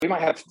we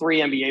might have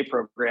 3 MBA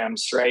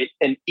programs, right?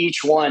 And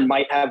each one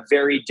might have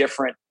very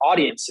different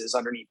audiences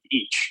underneath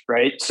each,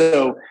 right?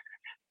 So,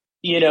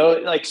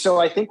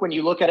 so I think when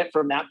you look at it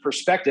from that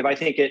perspective, I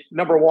think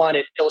number one,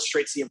 it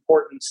illustrates the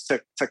importance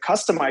to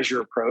customize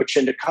your approach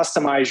and to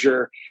customize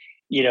your,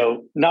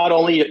 not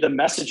only the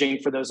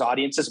messaging for those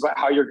audiences, but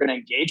how you're going to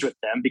engage with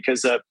them,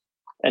 because an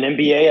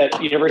MBA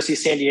at University of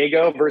San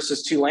Diego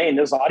versus Tulane,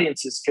 those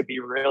audiences could be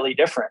really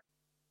different.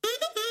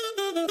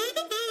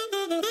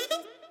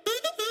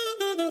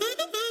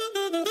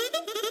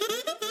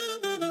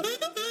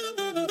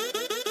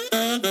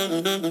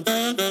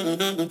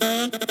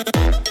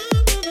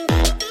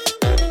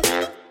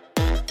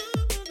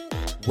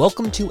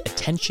 Welcome to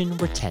Attention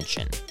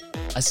Retention,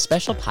 a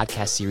special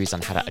podcast series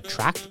on how to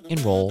attract,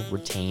 enroll,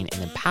 retain,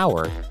 and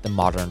empower the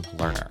modern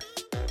learner.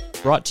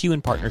 Brought to you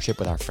in partnership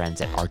with our friends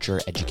at Archer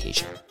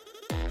Education.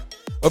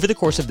 Over the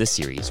course of this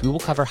series, we will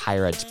cover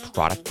higher ed's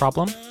product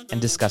problem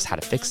and discuss how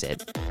to fix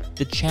it,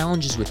 the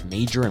challenges with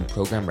major and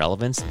program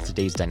relevance in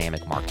today's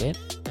dynamic market,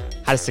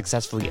 how to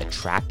successfully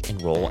attract,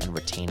 enroll, and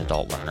retain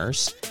adult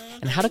learners,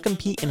 and how to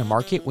compete in a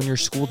market when your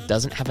school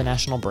doesn't have a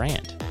national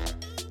brand.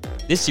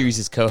 This series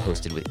is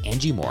co-hosted with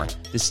Angie Moore,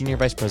 the Senior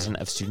Vice President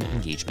of Student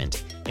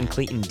Engagement, and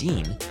Clayton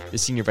Dean, the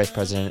Senior Vice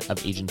President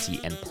of Agency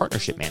and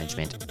Partnership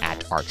Management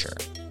at Archer.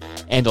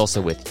 And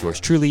also with yours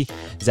truly,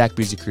 Zach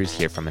Buzzi-Cruz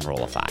here from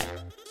Enrollify.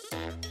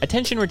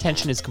 Attention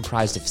Retention is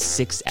comprised of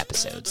 6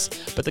 episodes,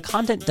 but the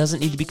content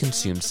doesn't need to be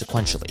consumed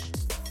sequentially.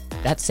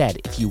 That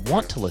said, if you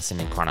want to listen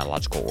in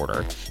chronological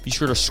order, be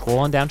sure to scroll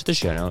on down to the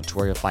show notes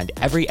where you'll find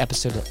every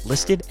episode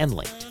listed and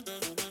linked.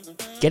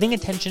 Getting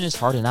attention is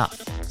hard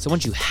enough, so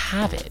once you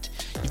have it,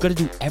 you've got to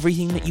do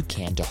everything that you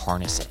can to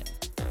harness it.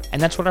 And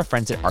that's what our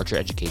friends at Archer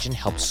Education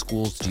help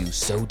schools do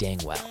so dang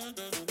well.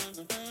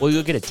 Well,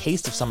 you'll get a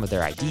taste of some of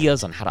their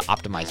ideas on how to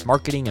optimize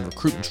marketing and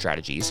recruitment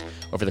strategies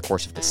over the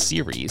course of this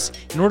series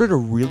in order to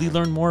really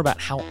learn more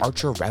about how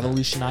Archer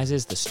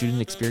revolutionizes the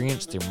student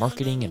experience through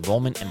marketing,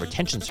 enrollment, and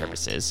retention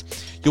services.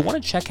 You'll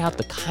want to check out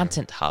the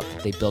content hub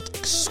that they built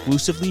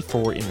exclusively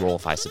for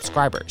Enrollify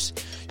subscribers.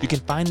 You can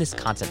find this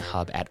content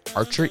hub at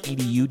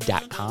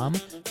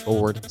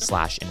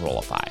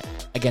archeredu.com/Enrollify.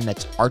 Again,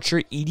 that's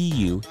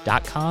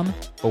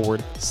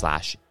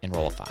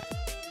archeredu.com/Enrollify.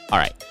 All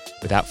right,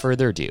 without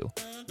further ado,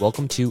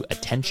 welcome to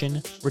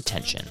Attention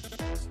Retention.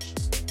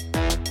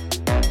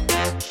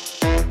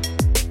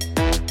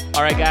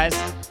 All right, guys,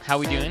 how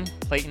we doing?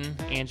 Clayton,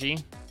 Angie,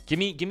 give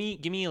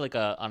me like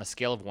on a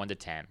scale of 1 to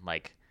 10,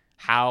 like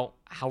how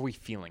are we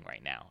feeling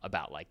right now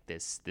about like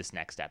this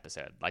next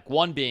episode? Like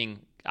 1 being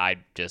I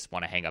just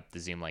want to hang up the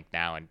Zoom link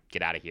now and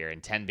get out of here,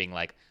 and 10 being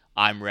like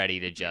I'm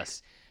ready to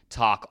just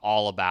talk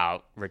all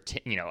about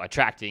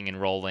attracting,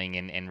 enrolling,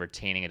 and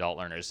retaining adult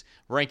learners.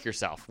 Rank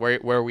yourself. Where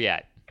are we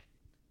at?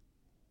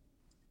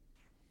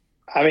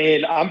 I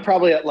mean, I'm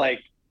probably at like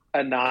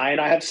a 9.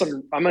 I'm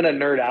going to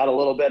nerd out a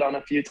little bit on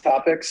a few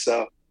topics.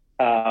 So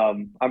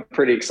I'm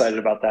pretty excited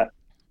about that.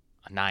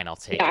 A 9, I'll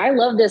take it. I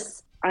love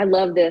this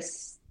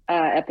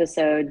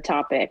episode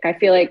topic. I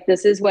feel like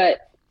this is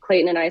what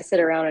Clayton and I sit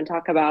around and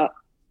talk about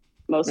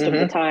most of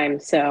the time.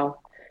 So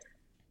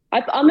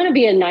I'm going to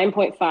be a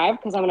 9.5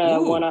 because I'm going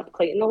to one up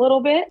Clayton a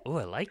little bit. Oh,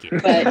 I like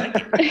it. But I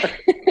like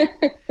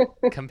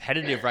it.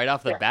 Competitive right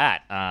off the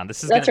bat.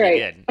 This is going to be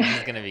good. This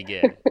is going to be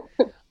good.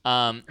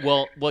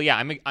 Well,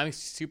 yeah, I'm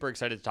super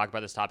excited to talk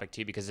about this topic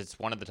too, because it's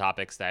one of the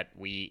topics that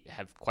we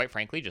have, quite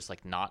frankly, just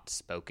like not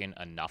spoken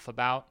enough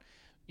about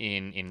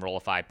in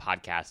Enrollify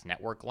podcast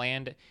network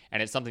land.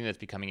 And it's something that's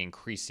becoming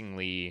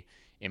increasingly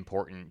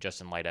important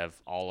just in light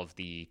of all of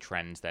the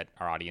trends that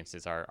our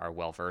audiences are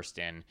well versed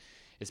in,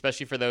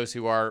 especially for those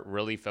who are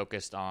really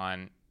focused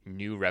on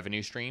new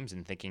revenue streams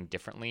and thinking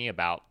differently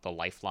about the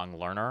lifelong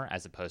learner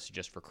as opposed to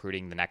just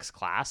recruiting the next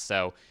class.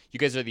 So you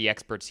guys are the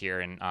experts here,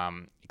 and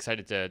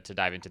excited to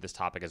dive into this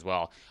topic as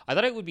well. I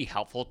thought it would be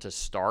helpful to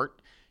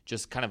start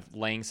just kind of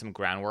laying some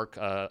groundwork,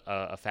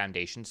 a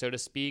foundation, so to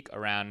speak,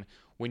 around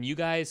when you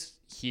guys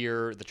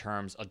hear the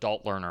terms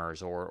adult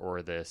learners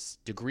or this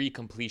degree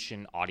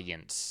completion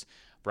audience,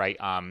 right?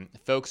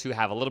 Folks who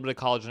have a little bit of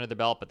college under the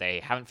belt, but they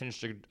haven't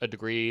finished a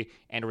degree,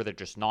 and or they're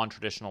just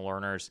non-traditional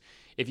learners.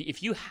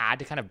 If you had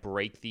to kind of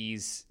break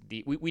these,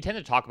 we tend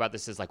to talk about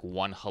this as like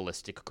one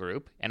holistic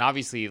group, and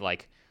obviously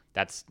like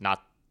that's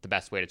not the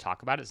best way to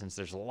talk about it, since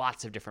there's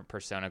lots of different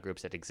persona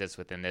groups that exist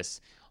within this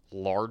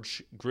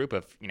large group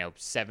of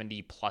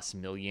 70 plus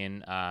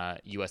million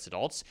U.S.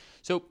 adults.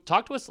 So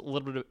talk to us a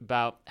little bit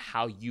about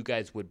how you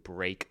guys would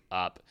break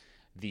up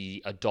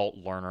the adult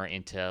learner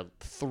into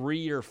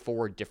 3 or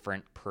 4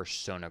 different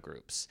persona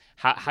groups.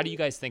 How do you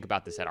guys think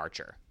about this at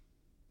Archer?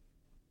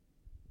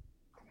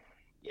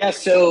 Yeah,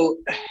 so,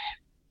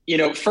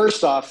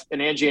 first off,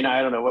 and Angie and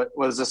I don't know, what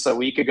was this, a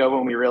week ago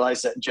when we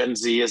realized that Gen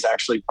Z is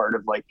actually part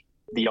of like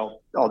the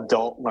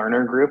adult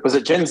learner group? Was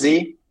it Gen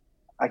Z?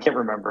 I can't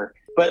remember.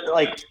 But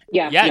like,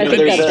 yeah, it could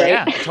be.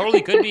 Yeah, it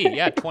totally could be.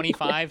 Yeah,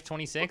 25,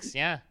 26.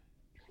 Yeah.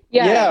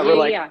 Yeah, we're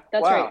like,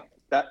 that's wow,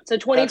 right. So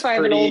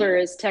 25 and older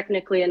is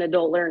technically an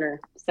adult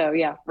learner. So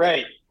yeah.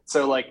 Right.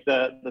 So like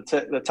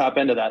the top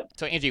end of that.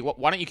 So Angie,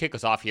 why don't you kick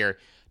us off here?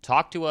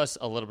 Talk to us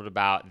a little bit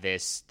about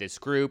this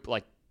group,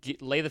 like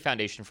lay the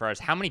foundation for us.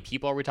 How many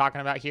people are we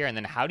talking about here? And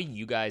then how do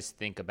you guys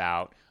think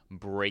about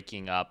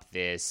breaking up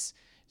this,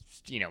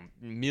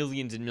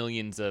 millions and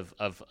millions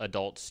of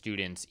adult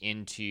students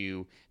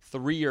into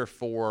 3 or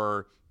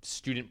 4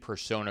 student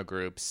persona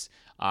groups,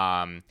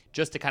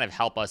 just to kind of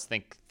help us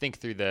think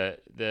through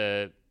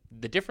the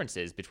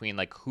differences between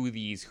like who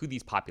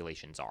these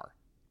populations are?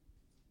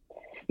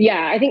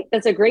 Yeah, I think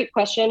that's a great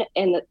question.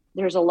 And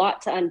there's a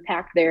lot to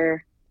unpack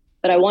there.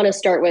 But I want to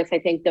start with, I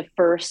think, the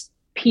first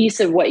piece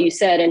of what you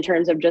said in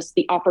terms of just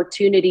the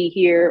opportunity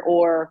here,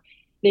 or,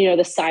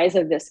 the size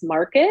of this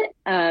market.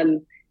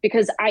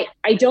 Because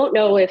I don't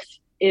know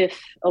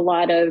if a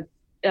lot of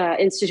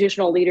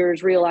institutional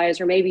leaders realize,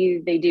 or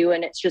maybe they do.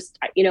 And it's just,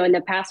 in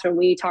the past, when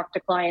we talk to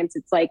clients,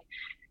 it's like,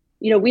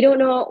 we don't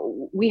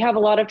know, we have a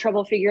lot of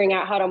trouble figuring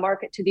out how to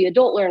market to the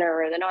adult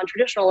learner or the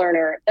non-traditional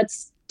learner.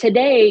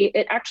 Today,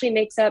 it actually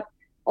makes up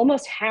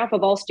almost half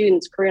of all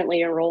students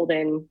currently enrolled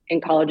in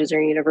colleges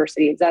or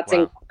universities. That's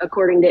wow.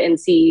 According to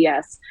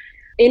NCES.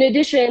 In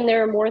addition,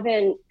 there are more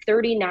than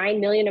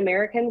 39 million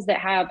Americans that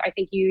have, I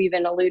think you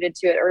even alluded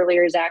to it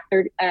earlier, Zach,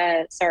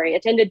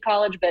 attended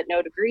college but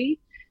no degree.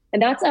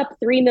 And that's up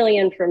 3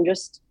 million from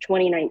just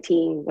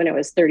 2019 when it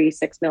was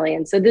 36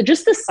 million. So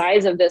just the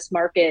size of this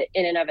market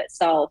in and of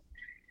itself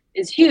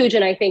is huge.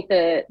 And I think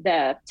the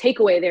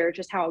takeaway there is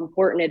just how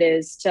important it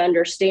is to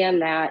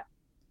understand that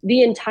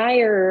the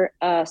entire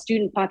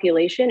student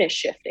population is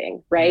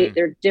shifting, right? Mm.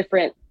 They're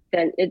different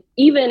than it,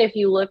 even if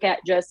you look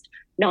at just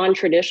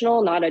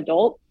non-traditional, not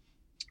adult.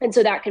 And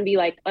so that can be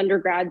like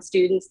undergrad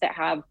students that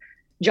have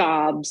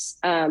jobs.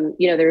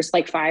 There's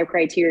like 5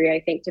 criteria,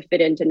 I think, to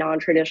fit into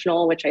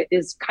non-traditional, which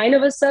is kind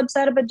of a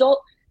subset of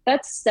adult.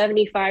 That's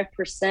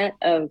 75%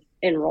 of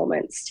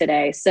enrollments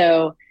today.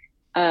 So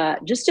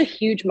just a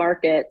huge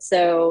market.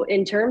 So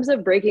in terms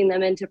of breaking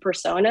them into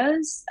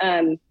personas,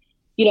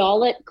 I'll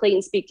let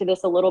Clayton speak to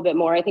this a little bit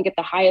more. I think at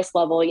the highest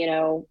level,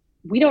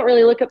 we don't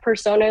really look at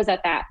personas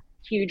at that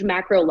huge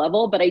macro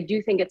level, but I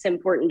do think it's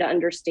important to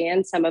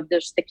understand some of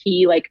the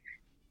key, like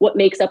what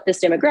makes up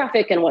this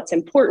demographic and what's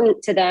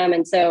important to them.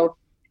 And so,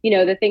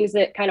 the things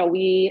that kind of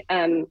we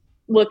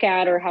look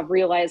at or have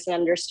realized and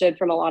understood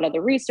from a lot of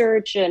the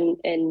research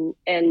and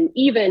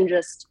even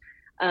just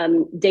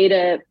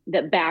data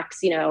that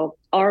backs,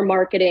 our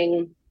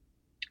marketing,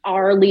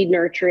 our lead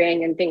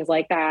nurturing and things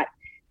like that,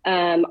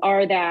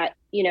 are that,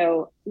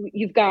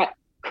 you've got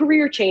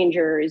career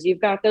changers, you've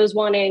got those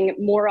wanting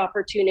more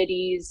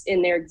opportunities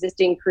in their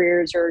existing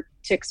careers or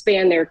to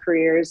expand their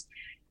careers.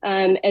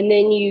 And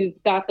then you've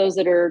got those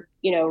that are,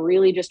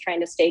 really just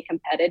trying to stay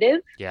competitive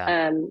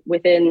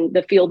within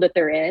the field that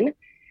they're in.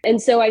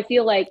 And so I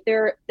feel like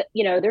there's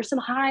some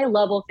high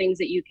level things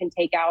that you can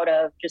take out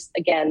of just,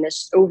 again,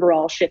 this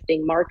overall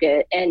shifting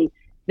market. And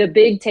the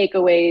big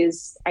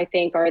takeaways, I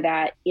think, are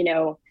that,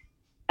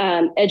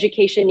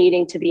 education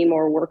needing to be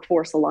more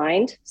workforce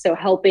aligned. So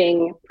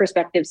helping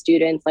prospective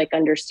students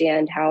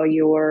understand how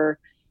your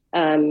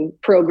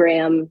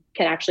program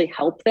can actually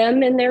help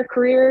them in their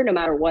career, no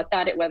matter whether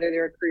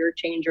they're a career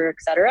changer, et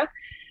cetera.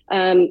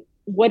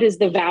 What is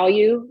the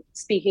value,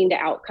 speaking to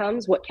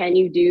outcomes? What can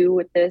you do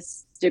with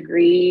this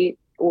degree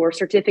or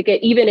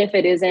certificate, even if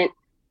it isn't,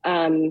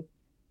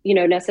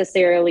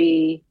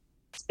 necessarily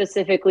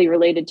specifically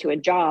related to a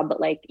job, but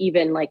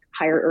even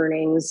higher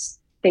earnings,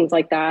 things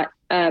like that.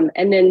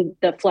 And then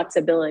the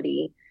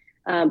flexibility.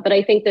 But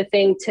I think the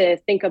thing to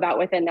think about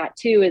within that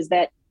too is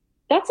that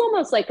that's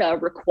almost like a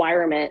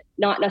requirement,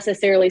 not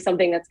necessarily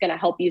something that's going to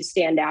help you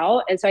stand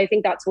out. And so I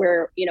think that's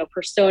where,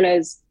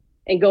 personas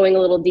and going a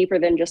little deeper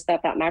than just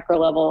that macro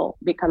level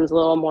becomes a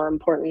little more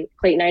important.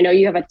 Clayton, I know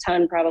you have a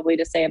ton probably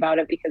to say about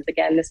it because,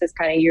 again, this is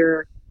kind of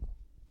your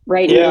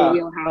in your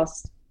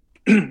wheelhouse.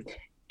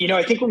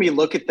 I think when we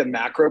look at the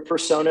macro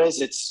personas,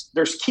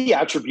 there's key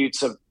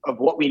attributes of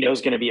what we know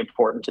is going to be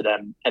important to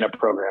them in a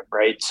program,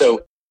 right?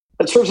 So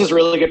that serves as a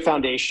really good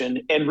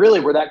foundation. And really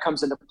where that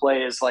comes into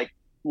play is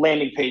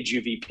landing page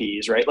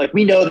UVPs, right?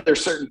 We know that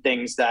there's certain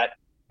things that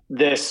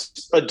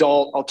this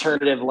adult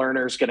alternative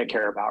learner is going to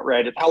care about,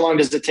 right? How long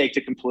does it take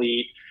to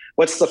complete?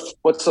 What's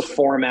the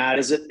format?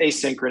 Is it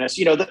asynchronous?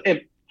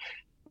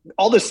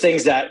 All those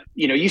things that,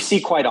 you see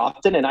quite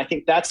often. And I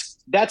think that's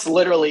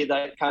literally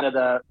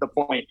the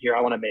point here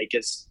I want to make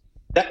is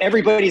that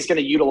everybody's going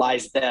to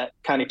utilize that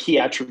kind of key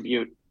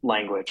attribute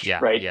language,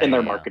 in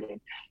their marketing.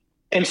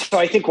 And so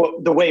I think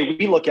the way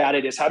we look at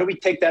it is how do we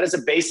take that as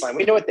a baseline?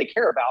 We know what they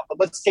care about, but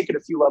let's take it a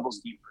few levels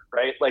deeper,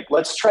 right?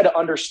 Let's try to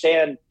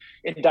understand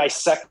and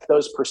dissect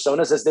those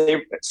personas as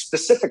they're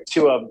specific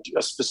to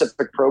a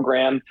specific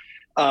program.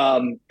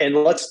 And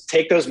let's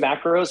take those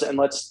macros and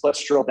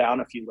let's drill down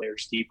a few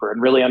layers deeper and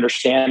really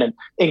understand and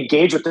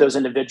engage with those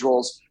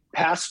individuals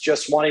past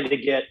just wanting to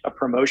get a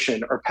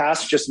promotion or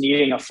past just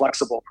needing a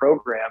flexible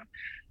program.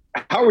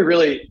 How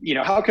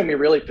can we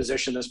really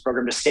position this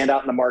program to stand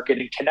out in the market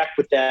and connect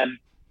with them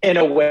in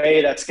a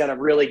way that's going to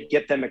really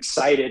get them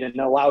excited and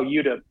allow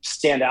you to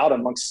stand out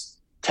amongst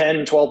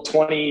 10, 12,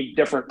 20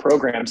 different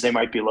programs they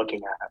might be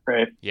looking at,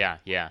 right? Yeah,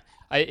 yeah.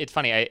 It's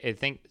funny. I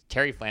think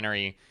Terry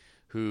Flannery,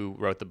 who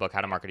wrote the book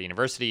How to Market a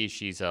University,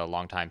 she's a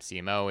longtime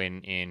CMO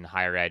in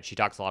higher ed. She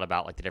talks a lot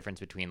about like the difference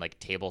between like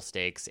table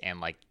stakes and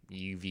like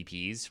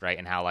UVPs, right?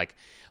 And how like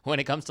when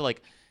it comes to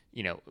like,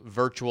 you know,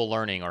 virtual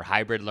learning or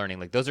hybrid learning,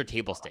 like those are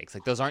table stakes.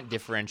 Like those aren't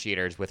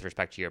differentiators with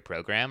respect to your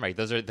program, right?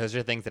 Those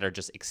are things that are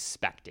just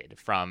expected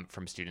from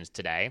students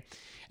today.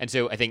 And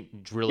so I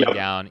think drilling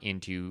down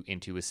into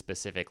a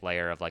specific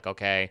layer of like,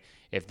 okay,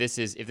 if this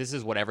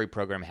is what every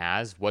program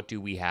has, what do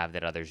we have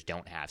that others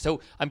don't have?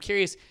 So I'm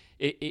curious,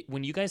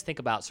 when you guys think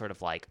about sort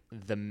of like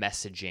the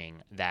messaging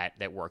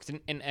that works,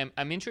 and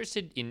I'm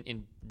interested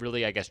in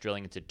really, I guess,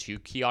 drilling into two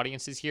key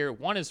audiences here.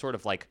 One is sort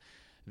of like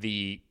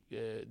the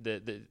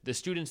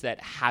students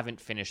that haven't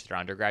finished their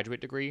undergraduate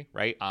degree,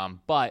 right?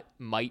 But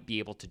might be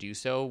able to do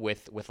so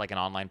with like an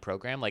online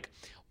program. Like,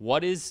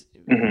 what is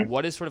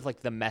sort of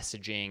like the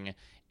messaging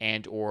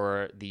and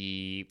or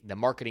the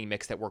marketing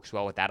mix that works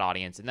well with that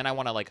audience? And then I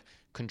want to like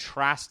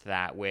contrast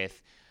that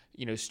with,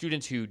 you know,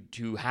 students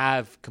who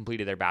have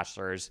completed their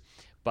bachelor's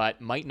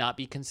but might not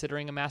be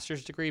considering a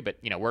master's degree. But,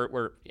 you know,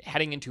 we're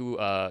heading into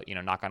you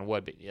know, knock on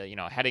wood, but, you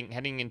know,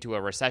 heading into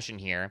a recession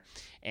here.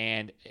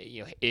 And,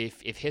 you know,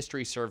 if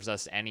history serves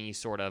us any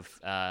sort of,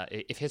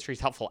 if history is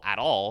helpful at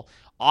all,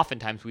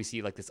 oftentimes we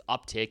see like this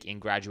uptick in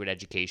graduate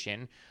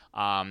education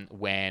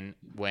when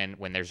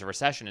there's a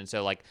recession. And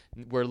so like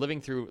we're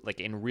living through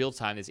like in real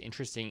time this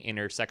interesting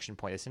intersection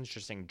point, this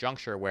interesting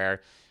juncture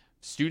where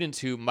students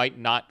who might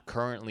not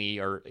currently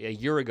or a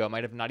year ago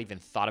might have not even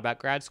thought about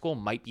grad school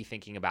might be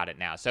thinking about it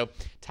now. So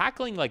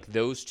tackling like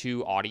those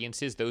two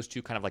audiences, those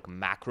two kind of like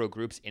macro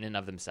groups in and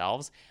of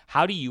themselves,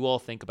 how do you all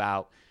think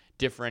about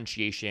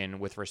differentiation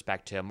with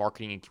respect to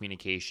marketing and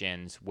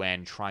communications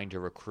when trying to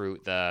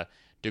recruit the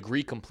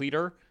degree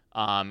completer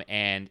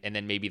and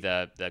then maybe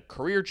the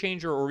career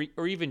changer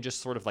or even just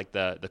sort of like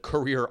the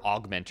career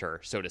augmenter,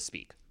 so to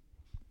speak?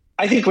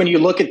 I think when you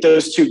look at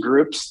those two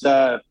groups,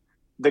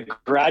 the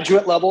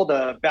graduate level,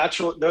 the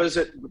bachelor, those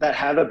that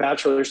have a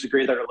bachelor's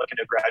degree that are looking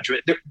to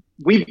graduate,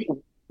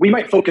 we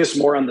might focus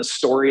more on the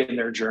story and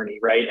their journey,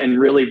 right? And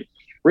really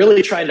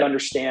trying to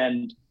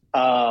understand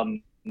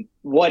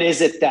what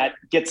is it that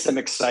gets them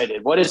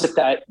excited? What is it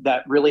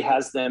that really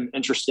has them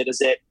interested?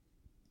 Is it,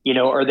 you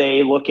know, are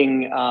they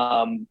looking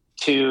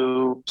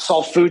to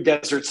solve food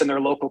deserts in their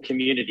local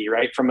community,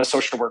 right? From a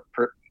social work,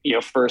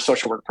 for a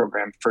social work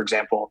program, for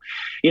example,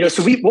 you know,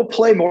 so we'll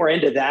play more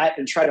into that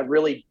and try to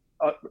really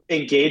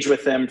engage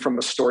with them from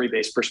a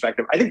story-based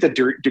perspective. I think the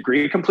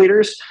degree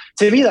completers,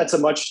 to me, that's a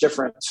much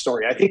different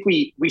story. I think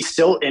we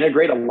still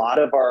integrate a lot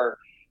of our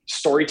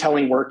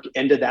storytelling work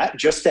into that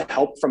just to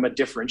help from a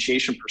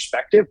differentiation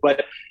perspective,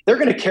 but they're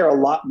going to care a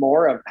lot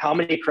more of how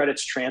many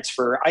credits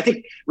transfer. I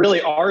think really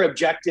our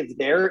objective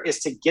there is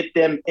to get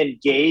them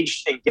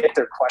engaged and get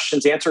their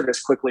questions answered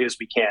as quickly as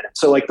we can. And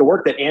so like the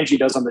work that Angie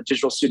does on the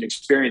digital student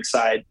experience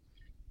side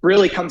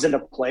really comes into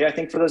play, I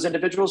think, for those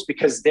individuals,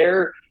 because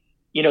they're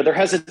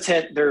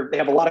hesitant. They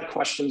have a lot of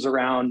questions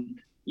around,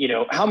 you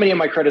know, how many of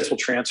my credits will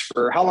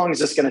transfer? How long is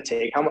this going to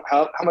take?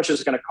 How much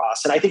is it going to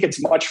cost? And I think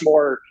it's much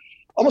more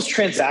almost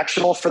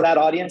transactional for that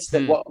audience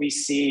than what we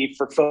see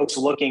for folks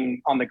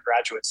looking on the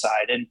graduate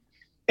side.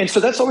 And so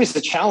that's always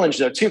the challenge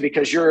though, too,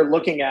 because you're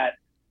looking at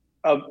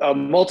a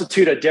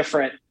multitude of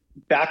different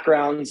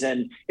backgrounds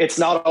and it's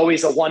not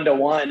always a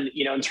one-to-one,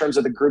 you know, in terms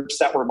of the groups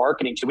that we're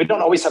marketing to. We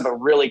don't always have a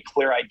really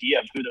clear idea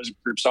of who those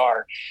groups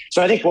are.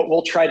 So I think what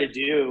we'll try to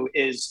do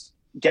is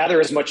gather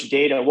as much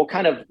data. We'll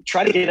kind of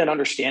try to get an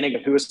understanding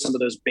of who some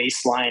of those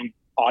baseline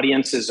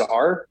audiences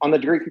are on the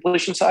degree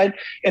completion side,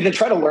 and then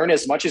try to learn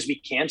as much as we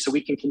can so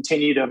we can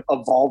continue to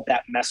evolve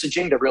that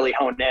messaging to really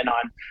hone in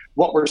on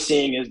what we're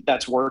seeing is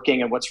that's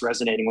working and what's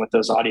resonating with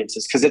those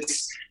audiences.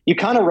 Because you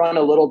kind of run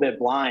a little bit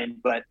blind,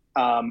 but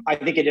I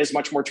think it is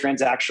much more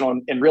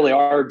transactional. And really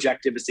our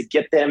objective is to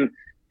get them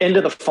into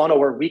the funnel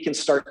where we can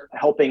start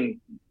helping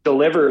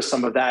deliver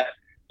some of that,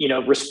 you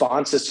know,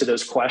 responses to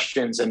those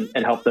questions and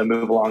help them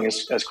move along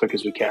as quick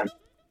as we can.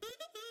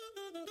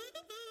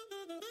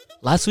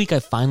 Last week, I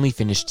finally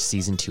finished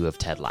season 2 of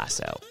Ted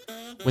Lasso.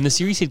 When the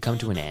series had come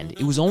to an end,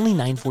 it was only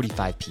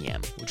 9:45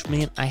 p.m., which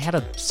meant I had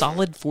a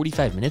solid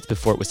 45 minutes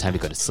before it was time to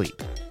go to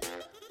sleep.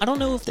 I don't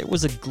know if there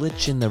was a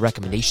glitch in the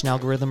recommendation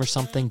algorithm or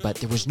something, but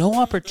there was no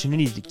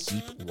opportunity to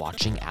keep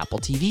watching Apple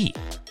TV.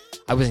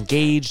 I was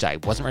engaged, I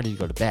wasn't ready to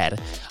go to bed.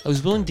 I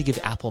was willing to give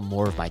Apple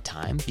more of my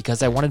time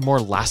because I wanted more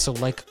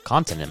Lasso-like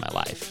content in my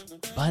life.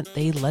 But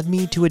they led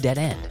me to a dead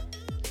end.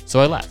 So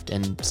I left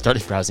and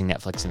started browsing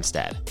Netflix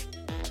instead.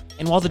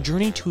 And while the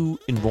journey to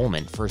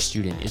enrollment for a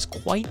student is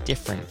quite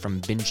different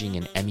from binging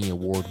an Emmy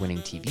Award-winning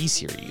TV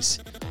series,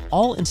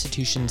 all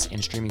institutions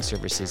and streaming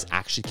services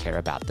actually care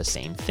about the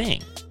same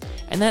thing.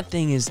 And that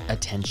thing is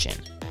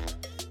attention.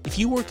 If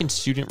you work in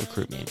student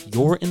recruitment,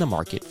 you're in the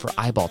market for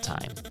eyeball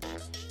time.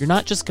 You're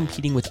not just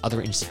competing with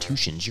other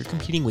institutions, you're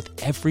competing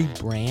with every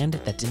brand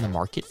that's in the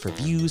market for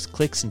views,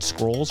 clicks, and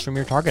scrolls from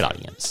your target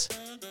audience.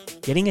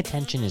 Getting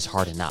attention is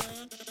hard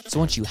enough. So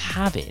once you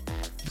have it,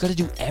 You've got to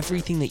do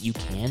everything that you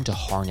can to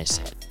harness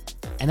it.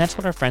 And that's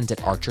what our friends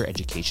at Archer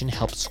Education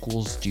help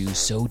schools do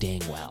so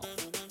dang well.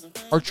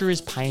 Archer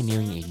is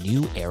pioneering a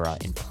new era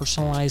in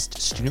personalized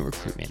student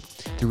recruitment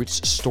through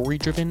its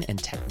story-driven and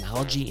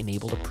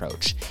technology-enabled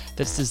approach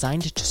that's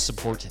designed to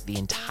support the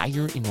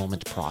entire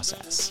enrollment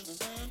process.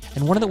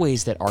 And one of the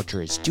ways that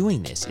Archer is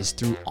doing this is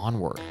through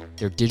Onward,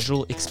 their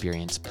digital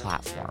experience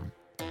platform.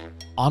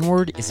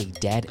 Onward is a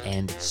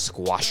dead-end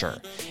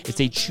squasher. It's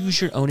a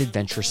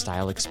choose-your-own-adventure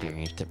style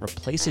experience that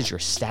replaces your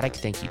static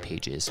thank you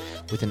pages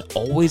with an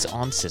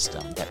always-on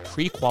system that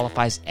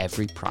pre-qualifies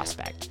every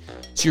prospect,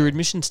 so your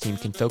admissions team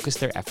can focus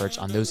their efforts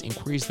on those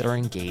inquiries that are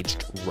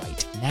engaged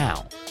right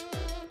now.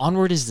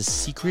 Onward is the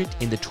secret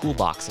in the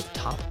toolbox of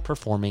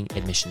top-performing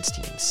admissions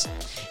teams.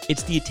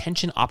 It's the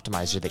attention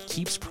optimizer that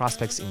keeps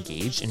prospects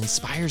engaged and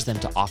inspires them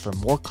to offer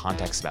more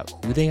context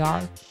about who they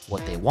are,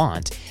 what they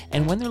want,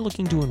 and when they're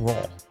looking to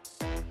enroll.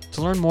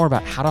 To learn more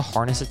about how to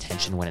harness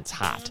attention when it's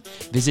hot,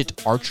 visit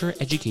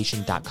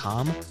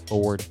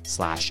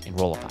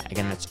archereducation.com/Enrollify.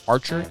 Again, that's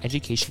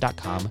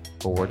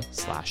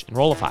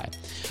archereducation.com/Enrollify.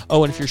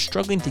 Oh, and if you're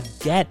struggling to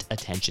get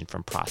attention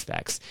from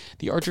prospects,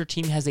 the Archer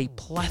team has a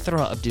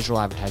plethora of digital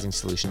advertising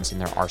solutions in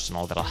their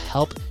arsenal that'll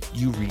help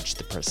you reach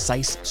the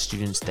precise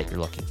students that you're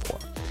looking for.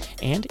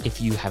 And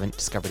if you haven't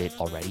discovered it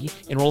already,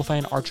 Enrollify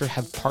and Archer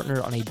have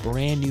partnered on a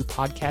brand new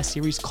podcast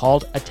series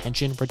called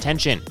Attention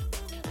Retention.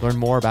 Learn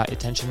more about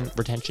attention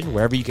retention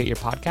wherever you get your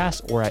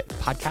podcasts or at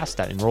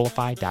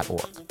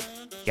podcast.enrollify.org.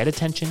 Get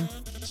attention,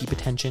 keep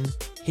attention,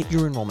 hit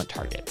your enrollment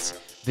targets.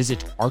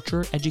 Visit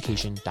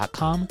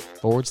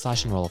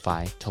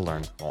archereducation.com/Enrollify to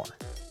learn more.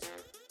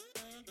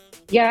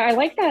 Yeah, I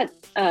like that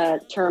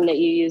term that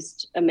you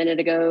used a minute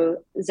ago,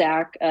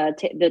 Zach,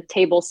 the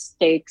table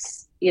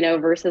stakes,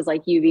 versus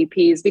like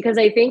UVPs, because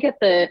I think at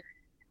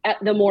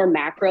the more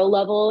macro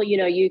level,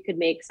 you could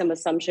make some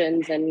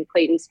assumptions, and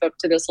Clayton spoke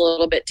to this a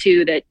little bit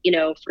too, that,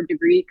 for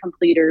degree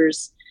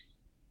completers,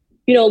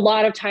 a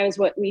lot of times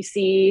what we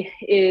see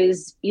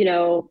is,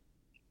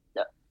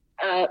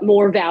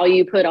 more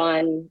value put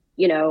on,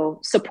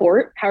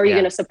 support. How are you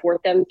going to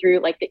support them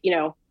through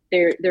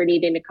they're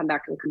needing to come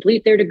back and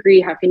complete their degree?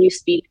 How can you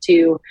speak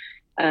to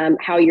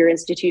how your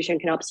institution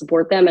can help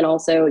support them? And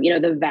also,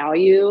 the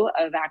value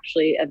of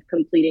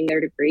completing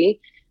their degree.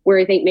 Where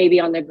I think maybe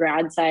on the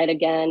grad side,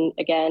 again,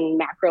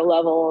 macro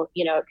level,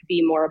 it could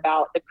be more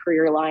about the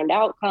career aligned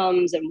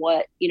outcomes and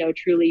what,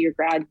 truly your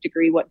grad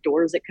degree, what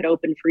doors it could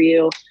open for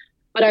you.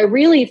 But I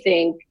really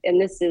think, and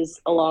this is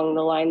along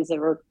the lines of,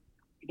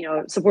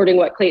 supporting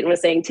what Clayton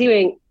was saying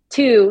too,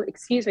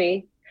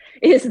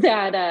 is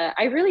that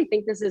I really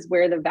think this is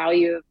where the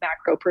value of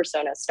macro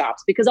persona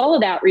stops, because all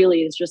of that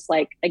really is just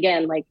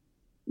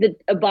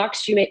a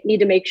box you need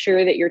to make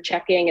sure that you're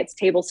checking. It's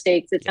table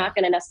stakes. It's not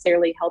going to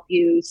necessarily help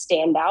you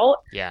stand out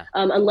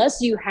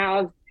unless you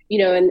have,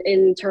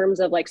 in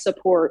terms of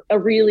support, a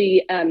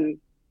really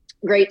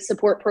great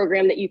support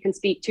program that you can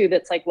speak to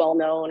that's well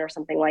known or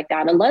something like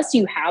that. Unless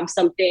you have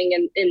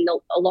something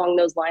along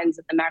those lines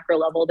at the macro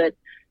level that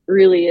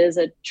really is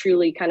a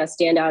truly kind of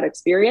standout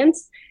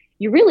experience,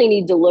 you really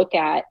need to look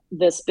at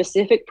the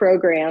specific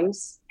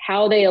programs,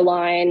 how they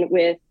align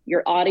with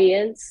your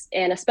audience,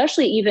 and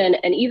especially even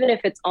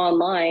if it's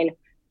online,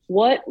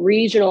 what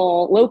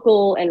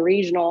local and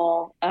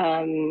regional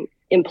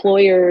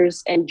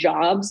employers and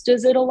jobs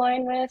does it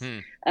align with?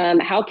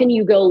 How can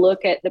you go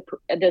look at the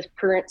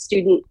current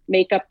student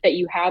makeup that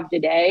you have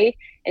today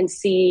and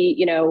see,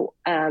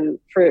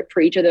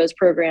 for each of those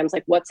programs,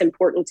 what's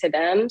important to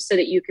them, so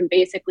that you can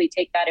basically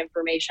take that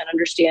information,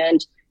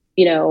 understand,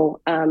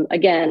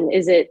 again,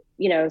 is it,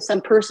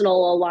 some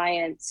personal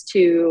alliance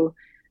to,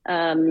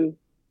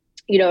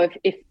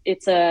 if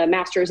it's a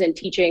master's in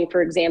teaching,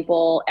 for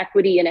example,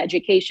 equity in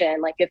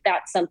education, if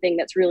that's something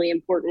that's really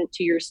important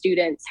to your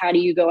students, how do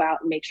you go out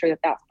and make sure that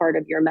that's part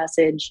of your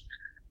message?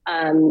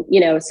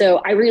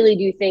 So I really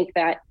do think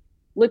that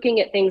looking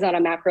at things on a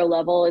macro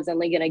level is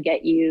only going to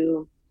get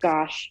you,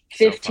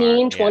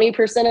 15,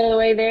 20% of the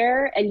way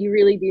there. And you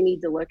really do need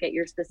to look at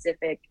your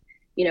specific,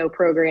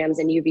 programs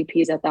and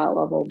UVPs at that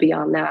level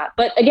beyond that.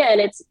 But again,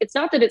 it's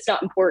not that it's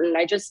not important.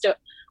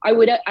 I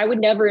would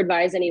never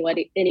advise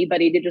anybody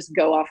to just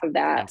go off of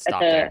that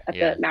at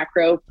the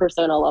macro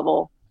persona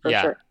level for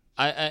sure.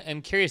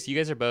 I'm curious. You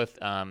guys are both,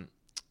 I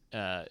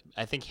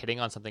think, hitting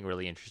on something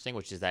really interesting,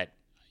 which is that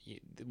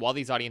while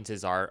these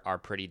audiences are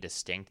pretty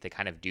distinct, they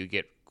kind of do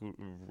get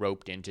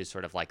roped into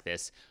sort of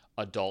this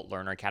adult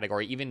learner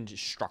category, even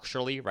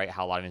structurally, right?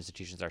 How a lot of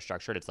institutions are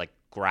structured. It's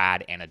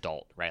grad and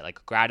adult, right?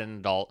 Grad and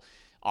adult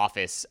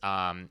office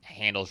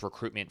handles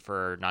recruitment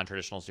for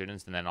non-traditional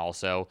students, and then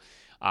also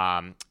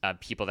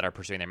people that are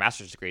pursuing their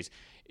master's degrees.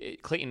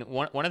 Clayton,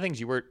 one of the things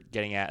you were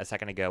getting at a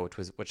second ago,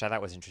 which I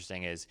thought was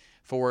interesting, is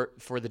for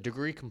the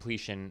degree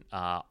completion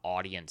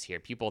audience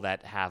here, people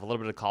that have a little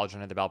bit of college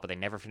under the belt, but they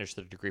never finished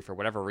the degree for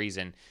whatever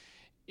reason.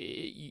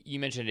 you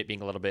mentioned it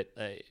being a little bit,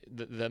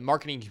 the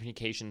marketing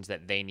communications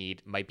that they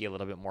need might be a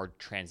little bit more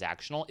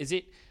transactional. Is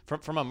it,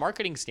 from a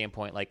marketing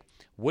standpoint, like,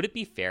 would it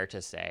be fair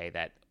to say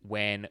that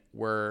when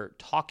we're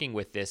talking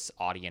with this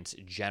audience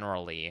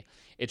generally,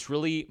 it's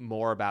really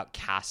more about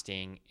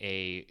casting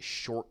a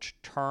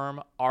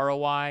short-term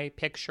ROI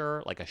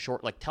picture, like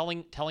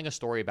telling a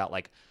story about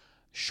like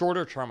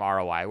shorter term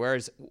ROI,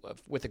 whereas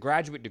with a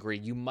graduate degree,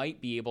 you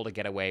might be able to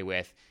get away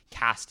with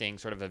casting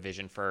sort of a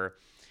vision for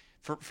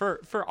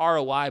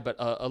ROI, but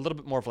a little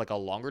bit more of like a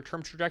longer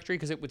term trajectory?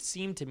 Because it would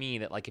seem to me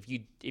that like if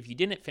you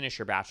didn't finish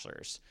your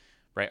bachelor's,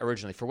 right,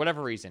 originally, for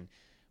whatever reason,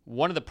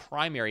 one of the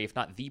primary, if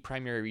not the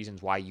primary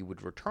reasons why you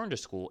would return to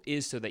school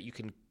is so that you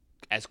can,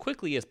 as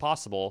quickly as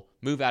possible,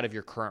 move out of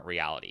your current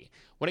reality.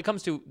 When it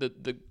comes to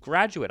the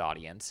graduate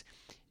audience,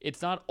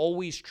 it's not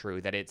always true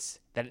that it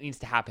needs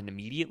to happen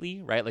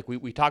immediately, right? Like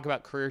we talk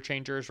about career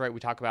changers, right? We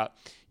talk about,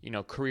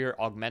 career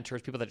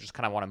augmenters, people that just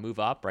kind of want to move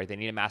up, right? They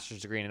need a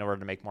master's degree in order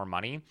to make more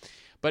money.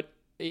 But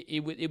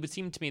it would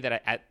seem to me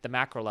that at the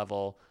macro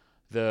level,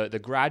 the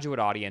graduate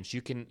audience,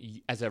 you can,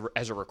 as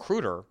a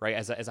recruiter, right,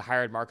 as a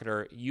hired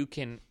marketer, you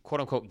can quote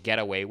unquote get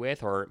away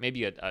with, or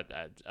maybe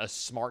a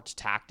smart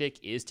tactic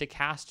is to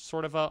cast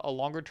sort of a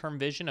longer term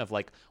vision of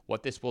like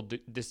what this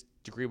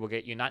degree will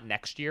get you, not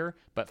next year,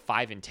 but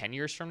 5 and 10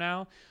 years from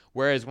now.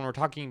 Whereas when we're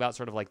talking about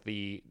sort of like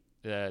the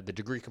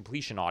degree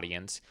completion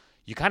audience,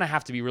 you kind of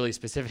have to be really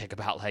specific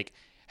about like,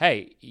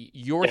 hey,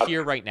 you're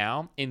here right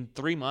now. In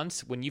 3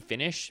 months, when you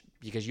finish,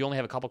 because you only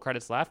have a couple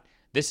credits left,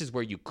 this is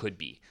where you could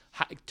be.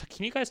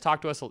 Can you guys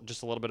talk to us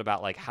just a little bit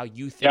about like how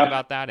you think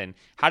about that, and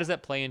how does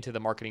that play into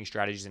the marketing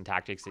strategies and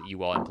tactics that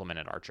you all implement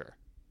at Archer?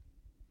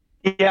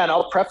 Yeah, and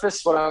I'll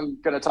preface what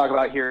I'm going to talk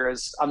about here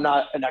is I'm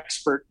not an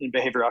expert in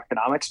behavioral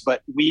economics,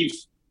 but we've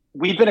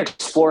been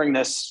exploring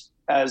this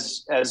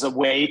as a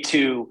way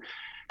to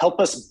help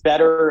us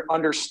better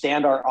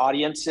understand our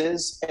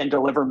audiences and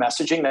deliver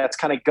messaging that's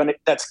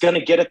going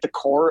to get at the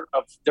core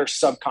of their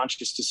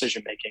subconscious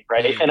decision making,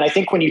 right? Mm-hmm. And I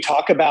think when you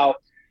talk about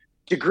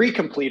degree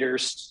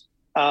completers,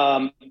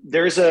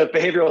 there's a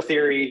behavioral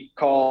theory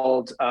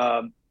called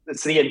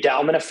it's the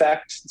endowment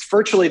effect. It's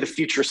virtually the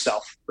future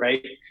self,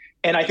 right?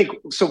 And I think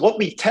so. What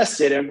we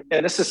tested,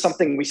 and this is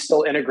something we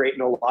still integrate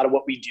in a lot of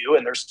what we do,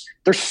 and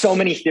there's so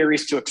many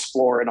theories to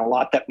explore and a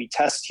lot that we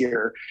test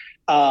here.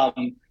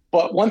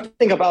 But one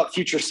thing about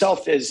future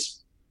self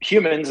is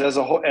humans as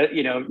a whole,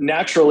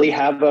 naturally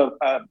have a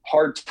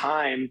hard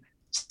time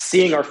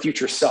seeing our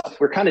future self.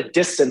 We're kind of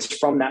distanced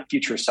from that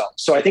future self.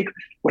 So I think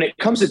when it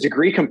comes to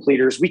degree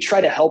completers, we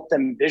try to help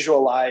them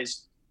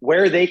visualize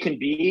where they can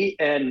be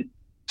in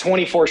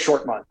 24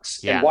 short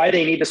months and why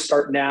they need to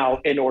start now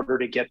in order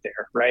to get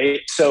there,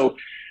 right? So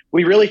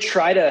we really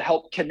try to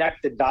help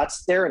connect the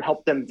dots there and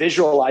help them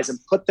visualize and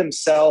put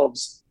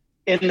themselves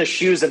in the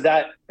shoes of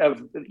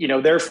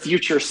their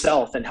future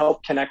self and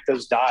help connect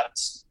those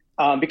dots.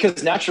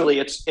 Because naturally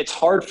it's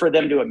hard for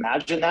them to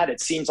imagine that.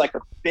 It seems like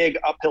a big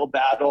uphill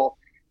battle.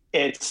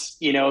 It's,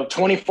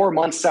 24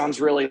 months sounds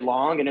really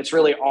long, and it's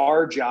really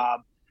our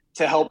job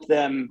to help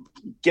them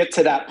get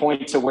to that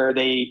point to where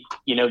they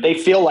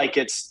feel like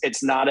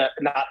it's not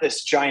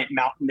this giant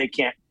mountain they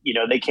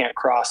can't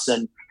cross,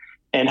 and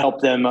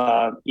help them,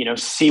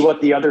 see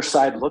what the other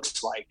side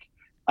looks like.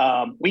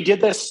 We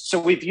did this. So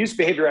we've used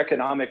behavior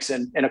economics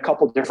in a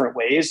couple different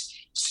ways.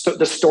 So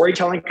the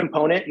storytelling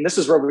component, and this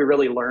is where we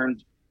really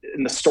learned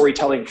in the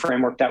storytelling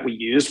framework that we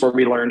used, where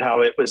we learned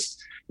how it was,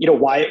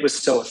 why it was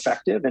so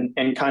effective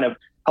and kind of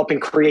helping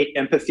create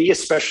empathy,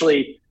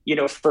 especially,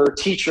 for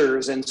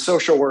teachers and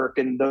social work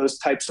and those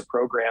types of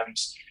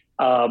programs.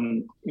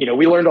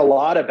 We learned a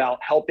lot about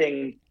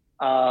helping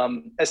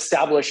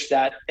establish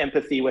that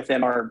empathy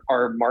within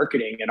our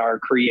marketing and our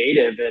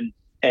creative,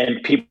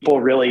 and people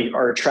really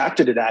are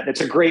attracted to that. And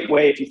it's a great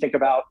way, if you think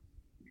about,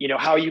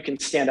 how you can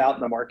stand out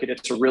in the market,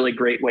 it's a really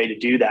great way to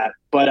do that.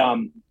 But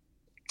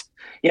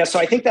so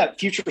I think that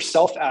future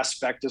self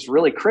aspect is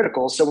really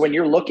critical. So when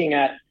you're looking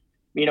at,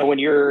 when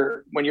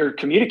you're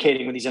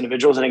communicating with these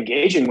individuals and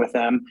engaging with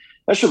them,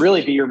 that should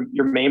really be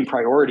your main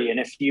priority. And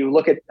if you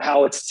look at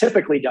how it's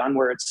typically done,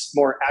 where it's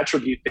more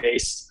attribute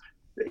based,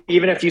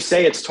 even if you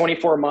say it's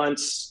 24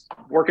 months,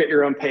 work at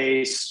your own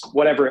pace,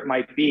 whatever it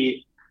might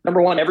be,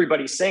 number one,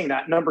 everybody's saying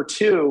that. Number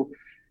two,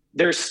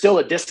 there's still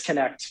a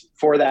disconnect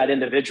for that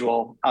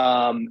individual,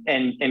 and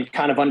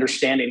kind of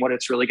understanding what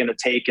it's really going to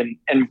take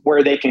and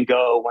where they can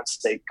go once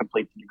they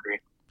complete the degree.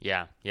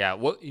 Yeah.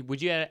 What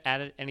would you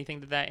add anything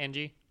to that,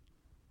 Angie?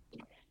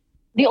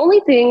 The only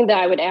thing that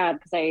I would add,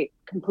 because I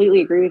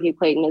completely agree with you,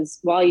 Clayton, is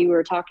while you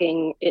were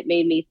talking, it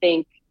made me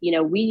think,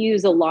 we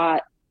use a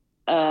lot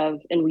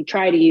of, and we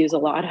try to use a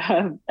lot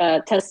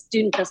of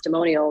student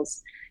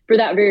testimonials for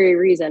that very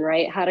reason,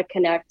 right? How to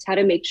connect, how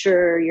to make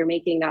sure you're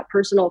making that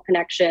personal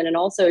connection, and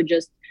also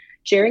just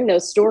sharing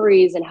those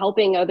stories and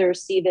helping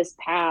others see this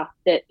path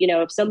that,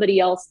 if somebody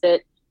else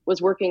that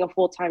was working a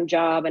full-time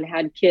job and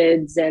had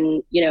kids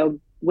and,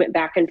 went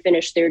back and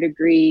finished their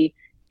degree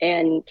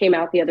and came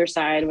out the other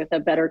side with a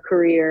better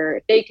career,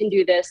 if they can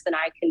do this, then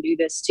I can do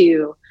this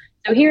too.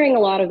 So hearing a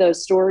lot of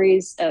those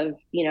stories of,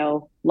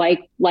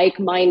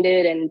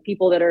 like-minded and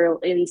people that are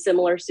in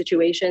similar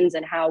situations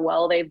and how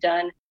well they've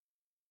done,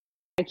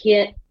 I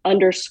can't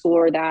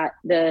underscore that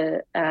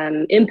the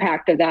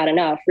impact of that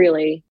enough,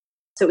 really.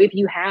 So if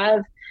you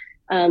have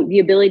the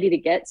ability to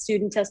get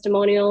student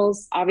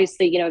testimonials,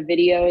 obviously,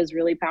 video is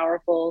really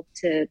powerful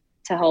to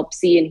help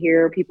see and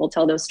hear people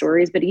tell those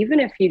stories. But even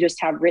if you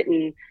just have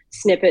written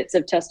snippets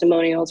of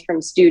testimonials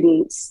from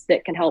students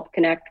that can help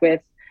connect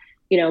with,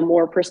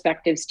 more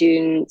prospective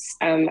students,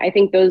 I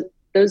think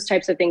those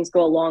types of things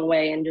go a long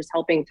way in just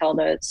helping tell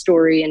the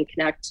story and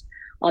connect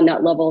on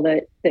that level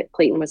that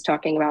Clayton was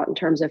talking about in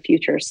terms of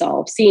future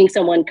self. Seeing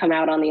someone come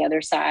out on the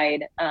other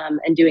side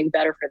and doing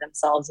better for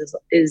themselves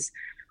is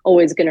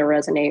always going to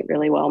resonate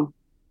really well.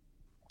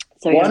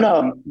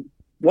 So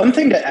one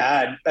thing to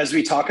add as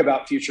we talk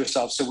about future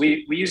self. So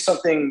we use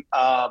something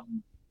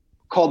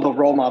called the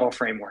role model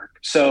framework.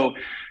 So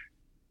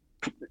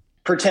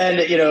pretend,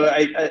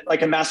 I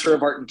like a Master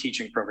of Art in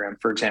Teaching program,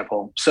 for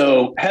example.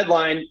 So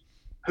headline,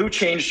 who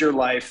changed your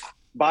life?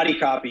 Body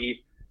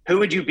copy, who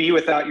would you be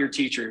without your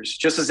teachers?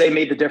 Just as they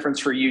made the difference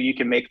for you, you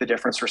can make the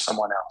difference for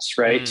someone else,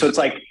 right? So it's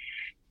like,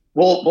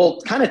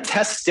 we'll kind of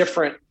test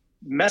different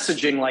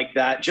messaging like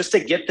that just to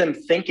get them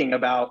thinking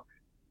about,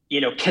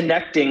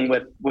 connecting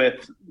with,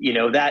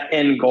 that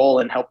end goal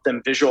and help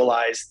them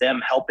visualize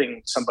them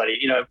helping somebody.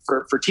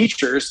 For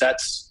teachers,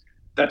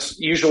 that's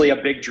usually a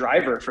big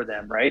driver for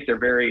them, right? They're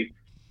very,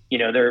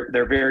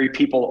 they're very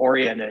people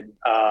oriented.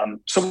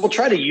 So we'll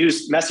try to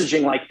use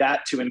messaging like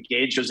that to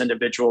engage those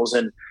individuals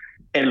and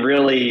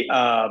really,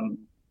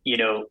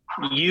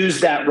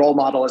 use that role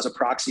model as a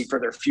proxy for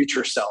their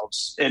future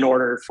selves in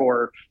order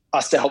for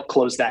us to help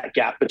close that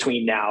gap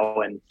between now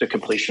and the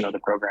completion of the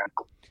program.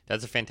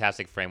 That's a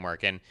fantastic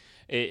framework. And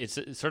it's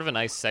sort of a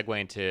nice segue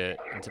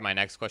into my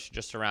next question,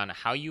 just around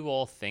how you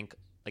all think,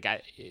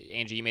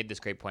 Angie, you made this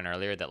great point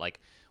earlier that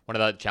one of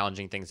the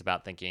challenging things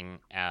about thinking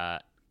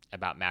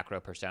about macro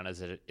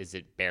personas is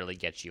it barely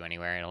gets you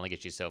anywhere. It only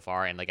gets you so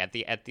far. And at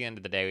the end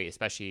of the day,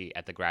 especially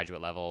at the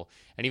graduate level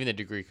and even the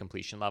degree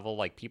completion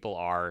level, people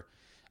are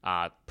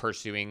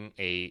pursuing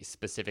a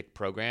specific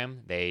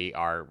program. They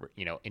are,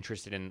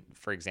 interested in,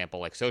 for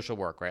example, social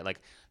work, right?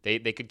 They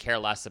could care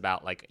less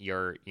about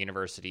your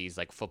university's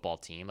football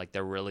team.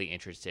 They're really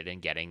interested in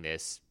getting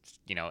this,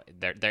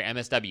 their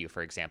MSW,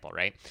 for example,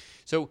 right?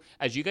 So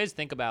as you guys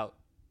think about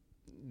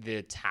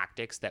the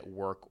tactics that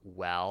work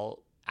well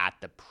at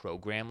the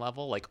program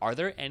level, are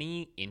there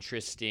any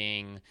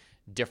interesting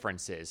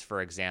differences,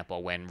 for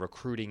example, when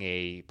recruiting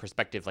a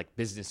prospective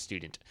business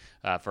student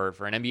for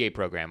an MBA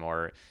program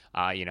or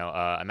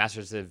a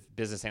master's of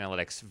business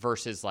analytics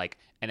versus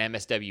an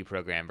MSW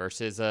program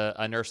versus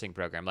a nursing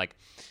program?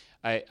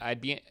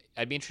 I'd be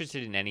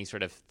interested in any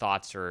sort of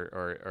thoughts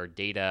or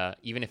data,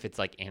 even if it's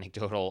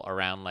anecdotal,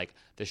 around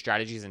the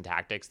strategies and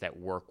tactics that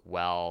work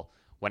well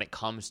when it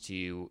comes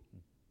to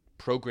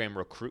program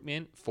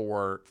recruitment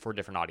for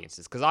different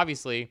audiences, because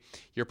obviously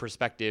your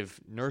prospective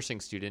nursing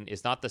student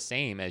is not the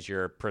same as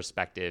your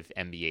prospective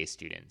MBA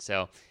student.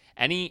 So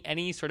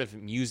any sort of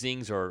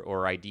musings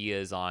or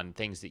ideas on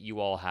things that you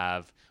all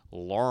have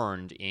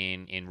learned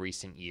in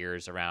recent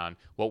years around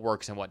what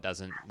works and what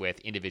doesn't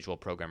with individual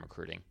program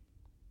recruiting?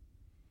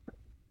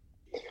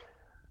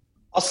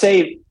 I'll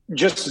say,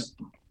 just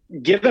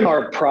given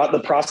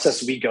the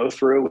process we go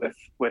through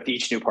with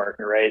each new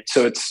partner, right?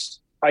 So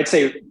I'd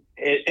say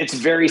it's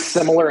very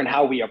similar in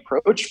how we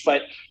approach,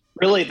 but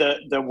really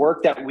the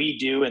work that we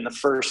do in the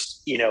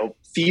first,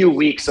 few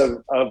weeks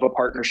of a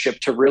partnership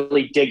to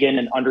really dig in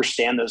and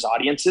understand those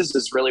audiences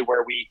is really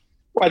where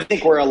I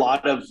think where a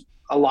lot of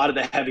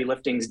the heavy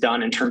lifting's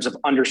done in terms of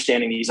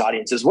understanding these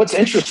audiences. What's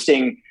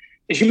interesting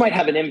is you might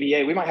have an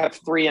MBA, we might have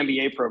 3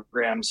 MBA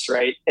programs,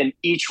 right? And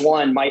each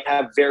one might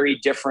have very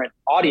different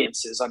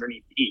audiences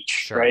underneath each,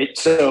 sure, right?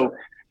 So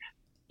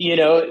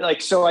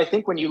so I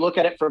think when you look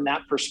at it from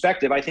that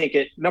perspective, I think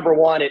number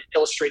one, it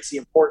illustrates the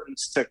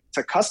importance to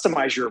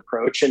customize your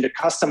approach and to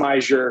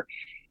customize your,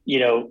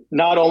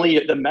 not only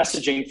the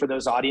messaging for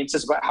those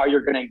audiences, but how you're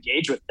going to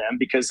engage with them,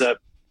 because an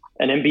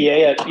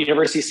MBA at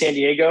University of San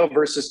Diego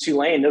versus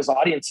Tulane, those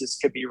audiences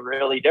could be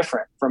really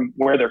different from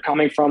where they're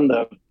coming from,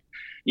 the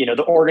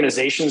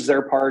organizations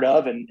they're part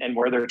of and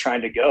where they're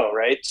trying to go.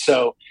 Right.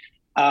 So,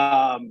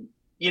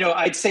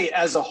 I'd say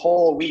as a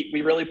whole,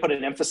 we really put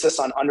an emphasis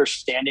on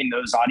understanding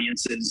those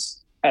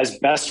audiences as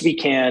best we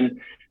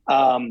can.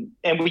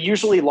 And we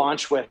usually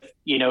launch with,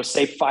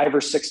 say 5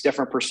 or 6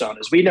 different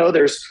personas. We know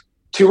there's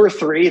 2 or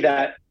 3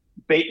 that,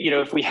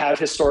 if we have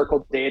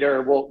historical data,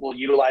 or we'll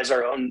utilize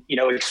our own,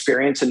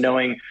 experience and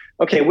knowing,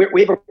 okay,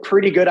 we have a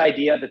pretty good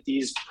idea that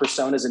these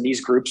personas and these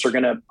groups are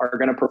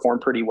gonna perform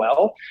pretty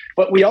well.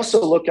 But we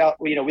also look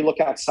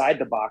outside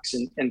the box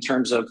in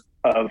terms of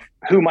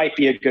who might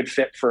be a good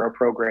fit for a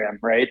program,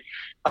 right?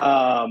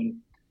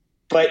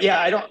 But yeah,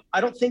 I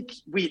don't think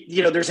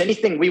there's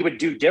anything we would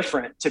do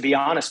different, to be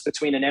honest,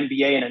 between an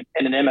MBA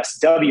and an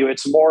MSW.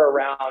 It's more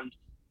around,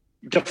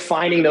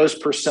 defining those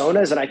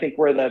personas. And I think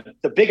where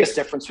the biggest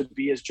difference would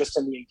be is just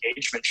in the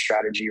engagement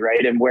strategy,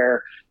 right? And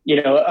where,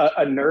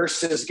 a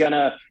nurse is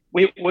gonna,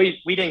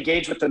 we'd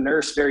engage with the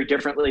nurse very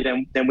differently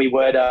than we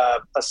would a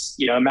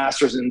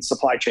master's in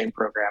supply chain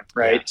program,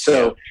 right? Yeah.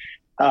 So,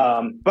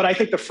 but I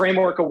think the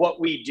framework of what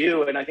we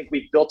do, and I think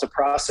we've built a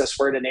process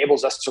where it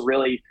enables us to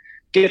really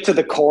get to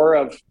the core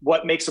of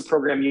what makes a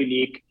program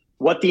unique,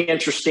 what the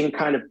interesting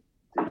kind of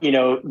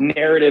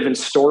narrative and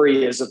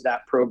story is of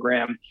that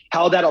program,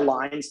 how that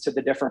aligns to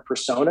the different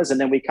personas, and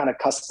then we kind of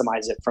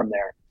customize it from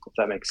there, if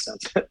that makes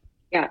sense.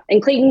 Yeah.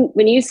 And Clayton,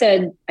 when you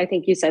said, I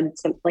think you said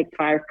something like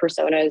 5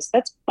 personas,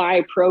 that's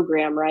by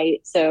program,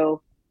 right?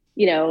 So,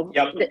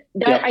 yep.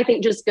 That I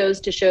think just goes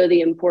to show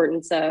the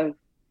importance of,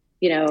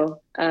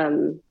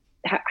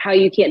 how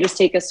you can't just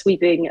take a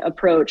sweeping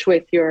approach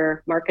with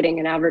your marketing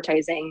and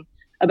advertising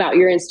about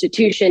your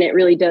institution. It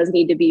really does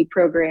need to be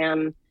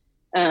program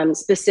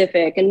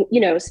specific. And,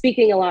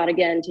 speaking a lot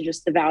again to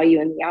just the value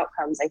and the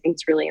outcomes, I think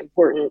it's really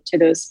important to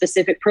those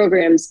specific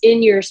programs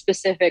in your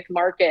specific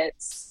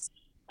markets,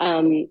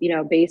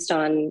 based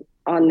on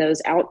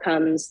those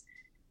outcomes.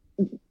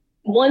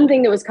 One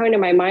thing that was coming to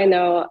my mind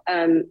though,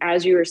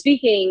 as you were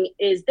speaking,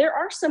 is there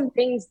are some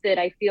things that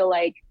I feel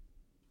like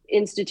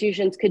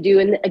institutions could do.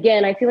 And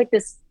again, I feel like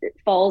this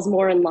falls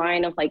more in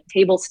line of like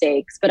table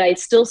stakes, but I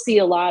still see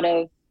a lot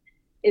of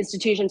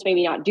institutions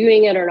maybe not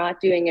doing it or not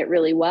doing it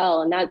really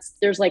well. And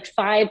there's like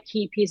 5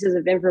 key pieces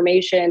of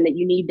information that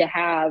you need to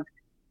have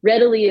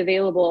readily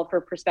available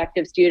for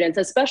prospective students,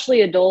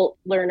 especially adult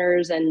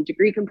learners and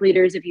degree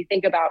completers. If you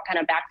think about kind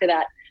of back to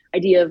that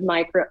idea of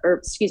macro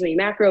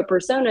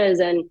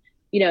personas, and,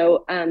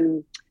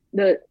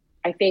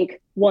 I think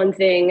one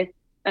thing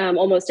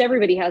almost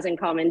everybody has in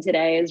common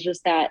today is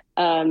just that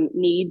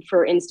need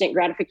for instant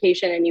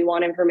gratification, and you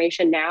want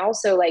information now.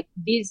 So like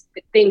these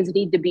things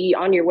need to be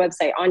on your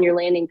website, on your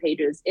landing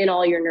pages, in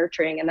all your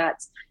nurturing. And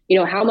that's,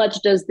 how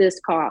much does this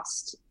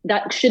cost?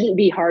 That shouldn't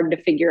be hard to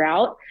figure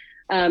out.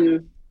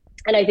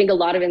 And I think a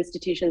lot of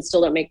institutions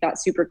still don't make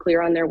that super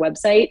clear on their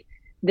website.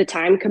 The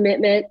time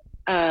commitment,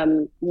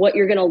 what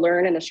you're going to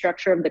learn in the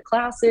structure of the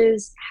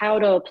classes, how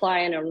to apply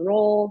and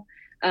enroll.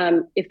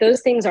 If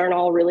those things aren't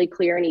all really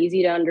clear and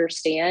easy to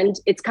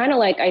understand, it's kind of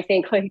like, I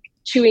think, like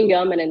chewing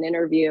gum in an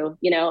interview.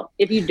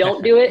 If you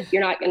don't do it,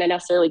 you're not going to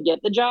necessarily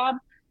get the job.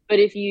 But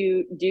if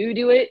you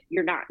do it,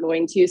 you're not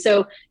going to.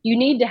 So you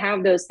need to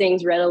have those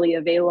things readily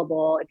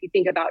available. If you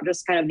think about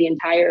just kind of the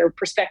entire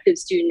prospective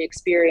student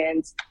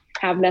experience,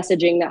 have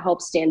messaging that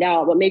helps stand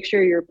out, but make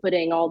sure you're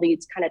putting all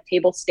these kind of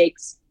table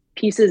stakes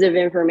pieces of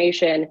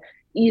information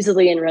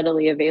easily and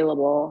readily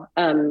available.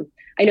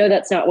 I know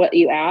that's not what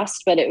you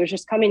asked, but it was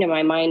just coming to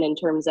my mind in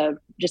terms of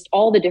just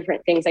all the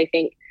different things I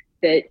think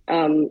that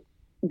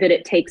that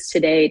it takes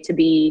today to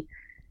be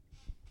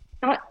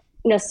not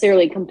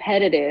necessarily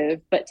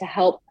competitive, but to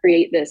help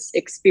create this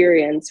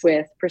experience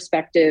with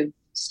prospective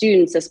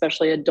students,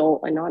 especially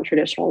adult and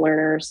non-traditional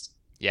learners.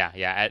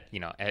 Yeah.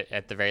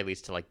 At the very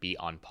least to like be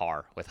on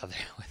par with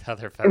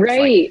other folks.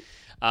 Right.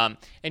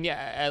 And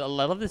yeah, I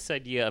love this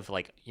idea of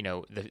like,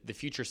 the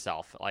future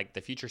self, like the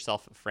future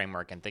self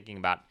framework, and thinking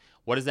about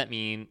what does that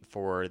mean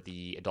for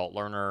the adult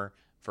learner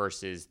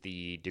versus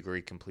the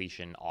degree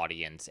completion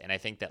audience. And I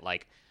think that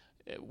like,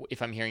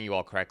 if I'm hearing you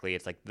all correctly,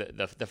 it's like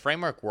the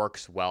framework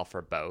works well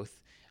for both.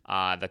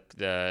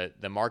 The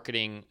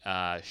marketing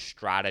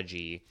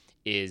strategy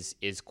is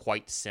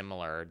quite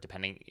similar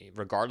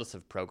regardless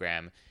of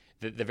program.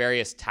 The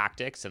various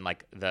tactics and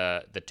like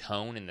the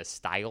tone and the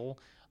style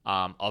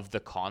of the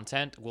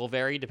content will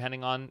vary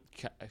depending on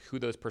who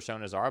those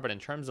personas are. But in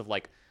terms of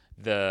like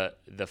the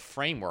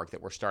framework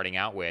that we're starting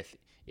out with,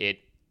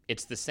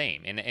 it's the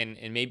same.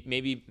 And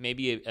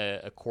maybe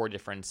a core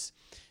difference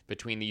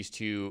between these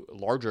two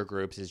larger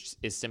groups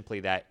is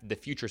simply that the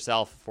future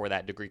self for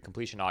that degree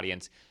completion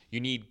audience, you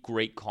need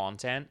great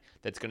content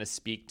that's going to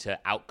speak to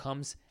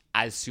outcomes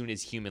as soon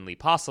as humanly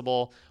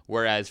possible.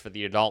 Whereas for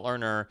the adult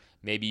learner,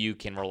 maybe you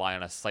can rely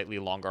on a slightly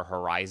longer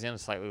horizon, a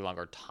slightly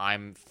longer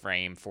time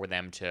frame for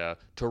them to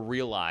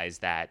realize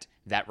that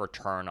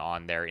return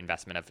on their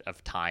investment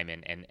of time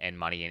and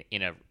money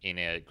in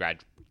a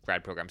grad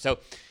program. So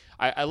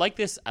I like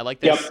this.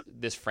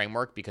 This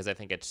framework because I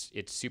think it's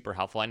super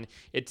helpful, and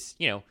it's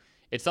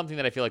it's something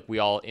that I feel like we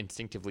all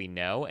instinctively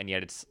know, and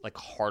yet it's like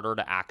harder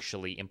to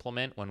actually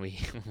implement when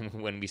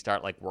we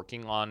start like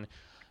working on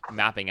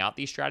mapping out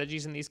these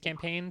strategies in these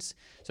campaigns.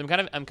 So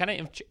I'm kind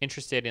of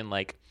interested in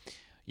like,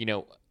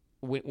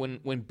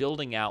 when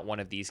building out one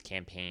of these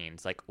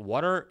campaigns, like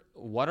what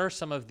are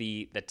some of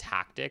the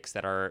tactics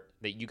that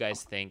you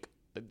guys think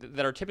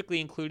that are typically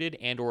included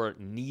and or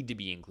need to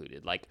be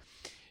included? Like,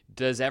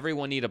 does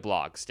everyone need a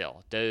blog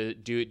still?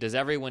 Does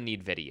everyone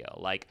need video?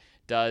 Like,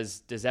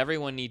 does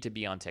everyone need to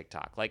be on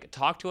TikTok? Like,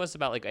 talk to us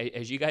about like,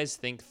 as you guys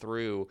think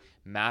through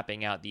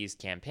mapping out these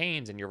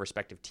campaigns and your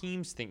respective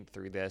teams think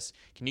through this,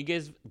 can you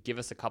guys give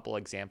us a couple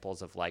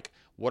examples of like,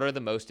 what are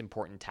the most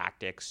important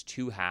tactics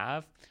to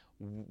have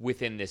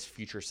within this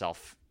future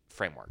self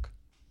framework?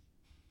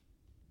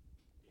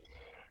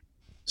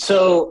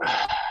 So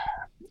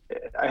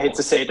I hate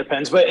to say it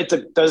depends, but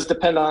does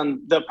depend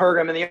on the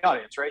program and the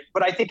audience, right?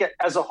 But I think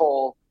as a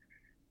whole,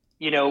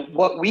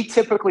 what we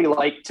typically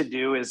like to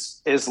do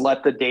is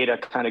let the data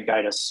kind of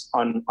guide us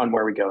on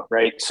where we go,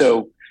 right?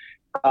 So,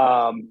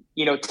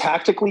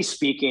 tactically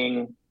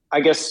speaking, I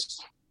guess,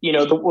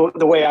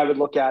 the way I would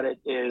look at it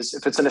is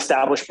if it's an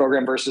established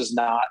program versus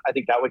not, I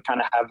think that would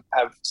kind of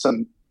have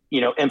some,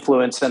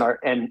 influence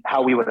in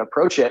how we would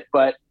approach it.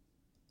 But,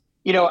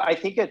 I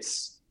think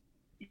it's,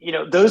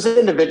 those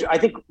individuals, I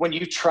think when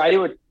you try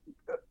to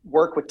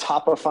work with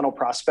top of funnel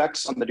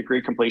prospects on the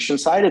degree completion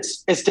side,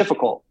 it's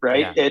difficult,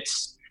 right? Yeah.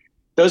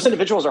 Those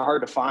individuals are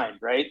hard to find,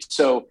 right?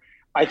 So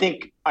I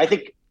think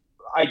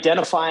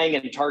identifying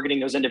and targeting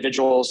those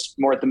individuals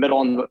more at the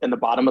middle and the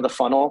bottom of the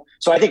funnel.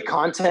 So I think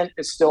content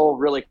is still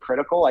really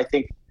critical. I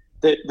think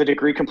the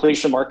degree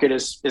completion market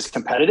is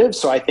competitive.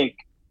 So I think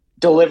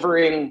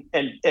delivering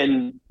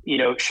and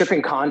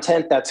shipping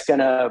content that's going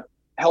to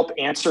help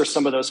answer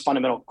some of those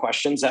fundamental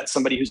questions that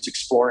somebody who's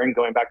exploring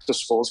going back to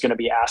school is going to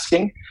be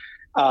asking.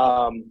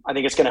 I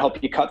think it's going to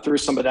help you cut through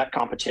some of that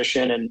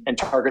competition and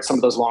target some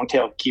of those long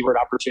tail keyword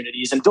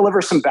opportunities and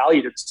deliver some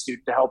value to the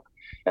student to help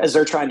as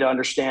they're trying to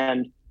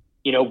understand,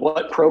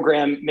 what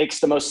program makes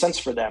the most sense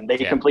for them. They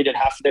completed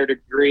half of their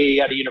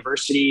degree at a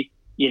university,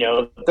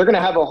 they're going to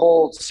have a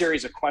whole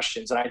series of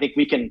questions. And I think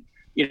we can,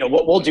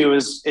 what we'll do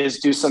is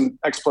do some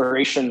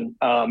exploration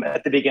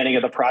at the beginning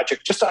of the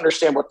project just to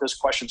understand what those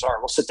questions are.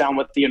 We'll sit down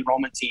with the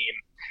enrollment team,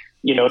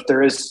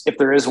 if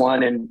there is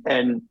one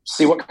and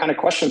see what kind of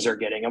questions they're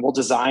getting, and we'll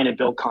design and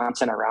build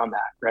content around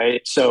that.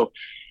 Right. So,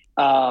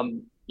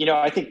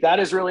 I think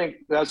that's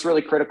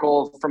really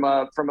critical from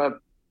a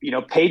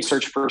paid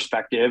search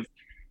perspective.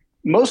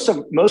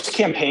 Most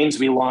campaigns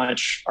we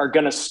launch are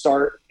going to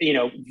start,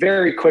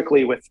 very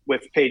quickly with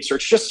paid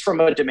search, just from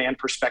a demand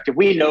perspective.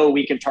 We know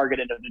we can target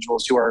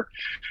individuals who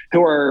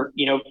are,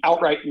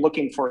 outright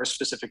looking for a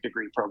specific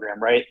degree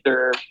program, right?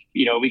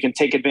 We can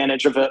take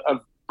advantage of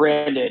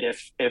branded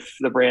if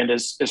the brand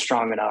is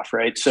strong enough,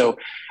 right? So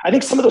I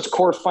think some of those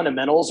core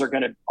fundamentals are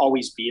going to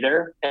always be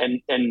there.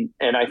 And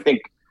I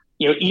think,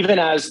 even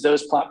as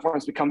those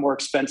platforms become more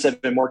expensive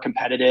and more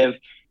competitive,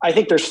 I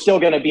think there's still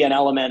going to be an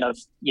element of,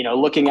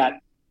 looking at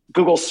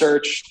Google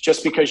search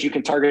just because you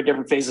can target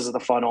different phases of the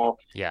funnel,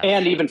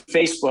 and even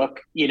Facebook,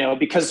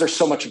 because there's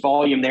so much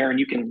volume there and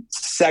you can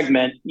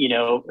segment,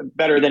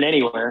 better than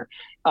anywhere.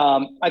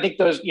 I think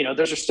those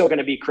are still going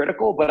to be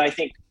critical, but I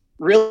think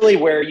really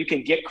where you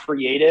can get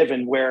creative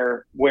and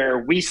where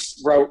we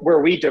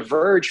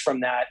diverge from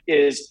that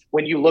is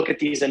when you look at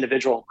these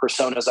individual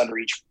personas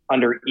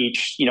under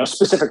each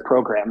specific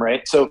program,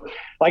 right? So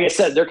like I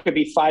said, there could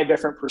be 5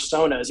 different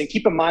personas, and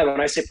keep in mind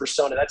when I say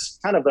persona, that's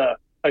kind of a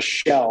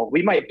shell.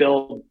 We might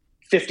build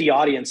 50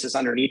 audiences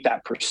underneath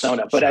that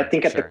persona, but I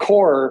think at the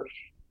core,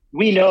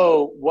 we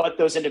know what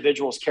those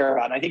individuals care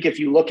about. And I think if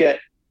you look at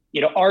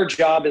our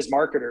job as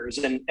marketers,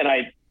 and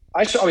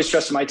I should always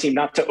stress to my team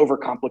not to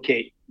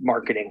overcomplicate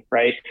marketing,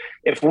 right?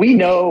 If we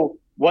know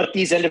what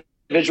these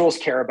individuals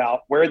care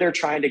about, where they're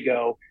trying to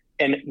go,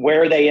 and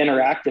where they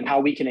interact and how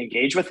we can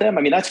engage with them,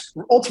 I mean, that's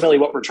ultimately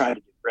what we're trying to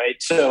do, right?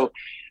 So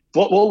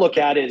what we'll look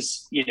at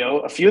is,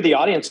 a few of the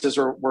audiences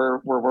we're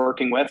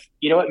working with,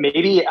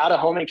 maybe out of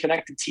home and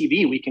connected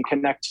TV, we can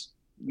connect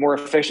more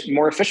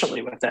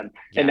efficiently with them.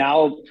 Yeah. And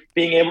now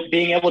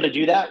being able to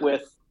do that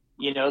with,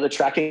 the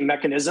tracking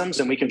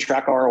mechanisms, and we can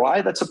track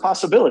ROI, that's a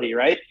possibility,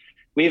 right?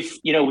 We've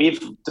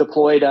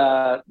deployed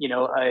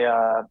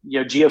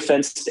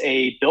geofenced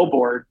a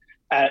billboard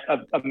at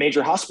a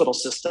major hospital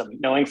system,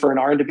 knowing for an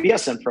RN to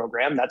BSN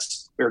program,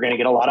 we're going to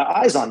get a lot of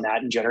eyes on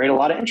that and generate a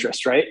lot of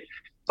interest, right?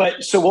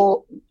 But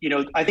so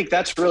I think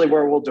that's really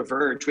where we'll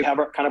diverge. We have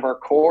our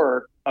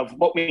core of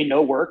what we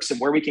know works and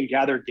where we can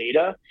gather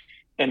data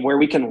and where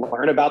we can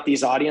learn about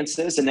these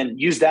audiences, and then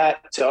use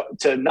that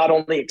to not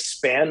only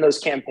expand those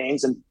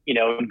campaigns and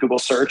in Google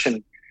search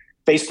and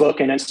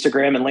Facebook and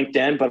Instagram and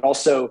LinkedIn, but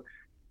also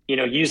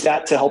use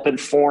that to help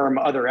inform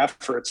other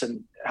efforts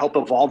and help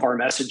evolve our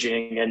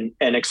messaging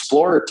and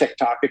explore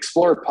TikTok,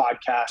 explore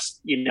podcasts,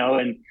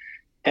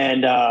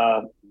 and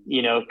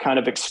kind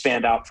of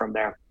expand out from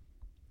there.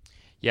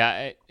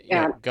 Yeah.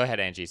 Go ahead,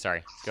 Angie.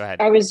 Sorry. Go ahead.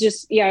 I was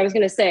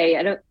going to say,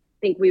 I don't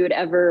think we would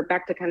ever,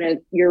 back to kind of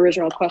your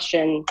original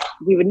question,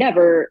 we would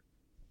never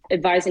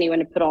advise anyone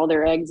to put all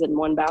their eggs in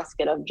one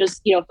basket of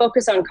just,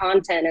 focus on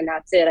content and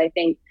that's it. I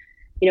think,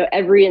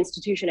 every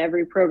institution,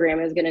 every program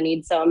is going to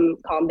need some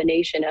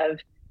combination of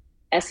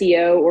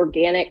SEO,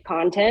 organic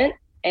content,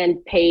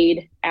 and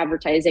paid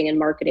advertising and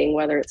marketing,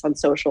 whether it's on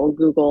social,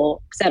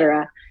 Google, et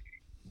cetera.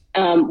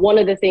 One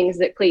of the things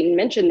that Clayton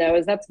mentioned, though,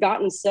 is that's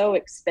gotten so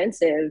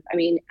expensive. I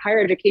mean,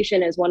 higher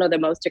education is one of the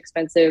most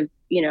expensive,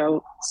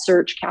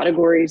 search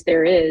categories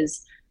there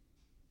is.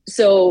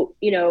 So,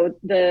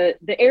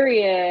 the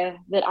area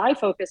that I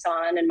focus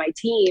on and my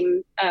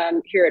team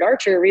here at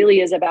Archer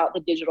really is about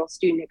the digital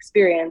student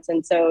experience.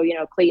 And so,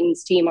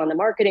 Clayton's team on the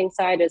marketing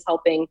side is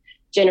helping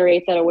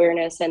generate that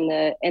awareness and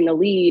the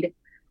lead.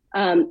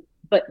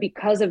 But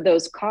because of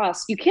those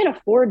costs, you can't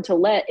afford to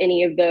let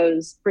any of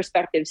those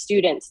prospective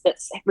students that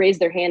raise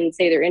their hand and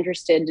say they're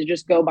interested to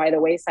just go by the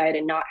wayside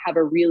and not have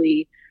a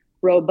really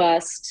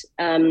robust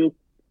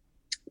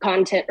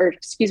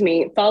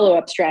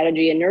follow-up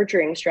strategy and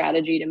nurturing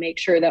strategy to make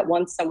sure that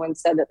once someone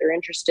said that they're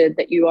interested,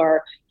 that you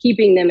are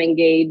keeping them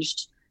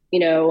engaged,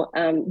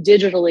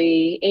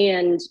 digitally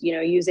and,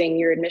 using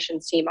your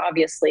admissions team,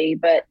 obviously.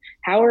 But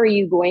how are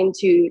you going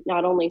to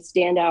not only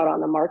stand out on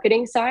the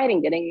marketing side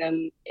and getting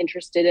them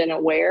interested and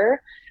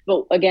aware,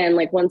 but again,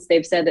 like once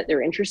they've said that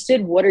they're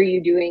interested, what are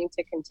you doing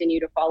to continue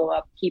to follow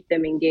up, keep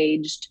them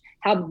engaged,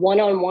 have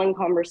one-on-one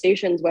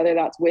conversations, whether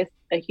that's with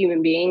a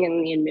human being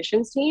in the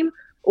admissions team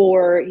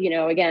or,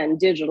 again,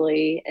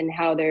 digitally, and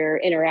how they're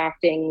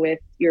interacting with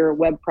your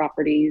web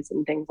properties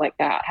and things like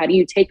that? How do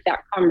you take that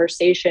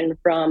conversation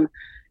from,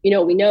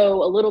 we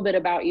know a little bit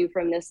about you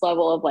from this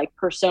level of like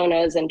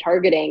personas and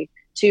targeting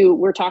to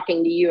we're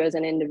talking to you as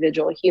an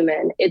individual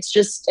human? It's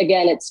just,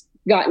 again, it's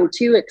gotten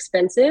too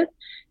expensive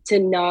to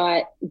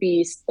not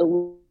be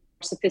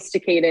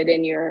sophisticated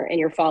in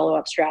your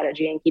follow-up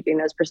strategy and keeping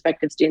those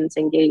prospective students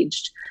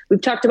engaged.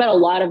 We've talked about a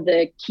lot of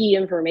the key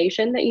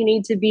information that you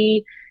need to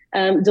be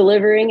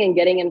delivering and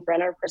getting in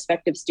front of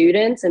prospective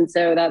students. And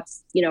so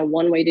that's,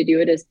 one way to do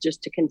it is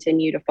just to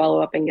continue to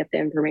follow up and get the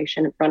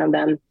information in front of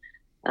them.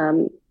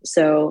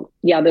 So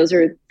yeah, those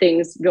are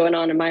things going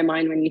on in my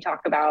mind when you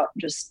talk about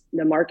just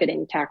the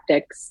marketing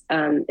tactics.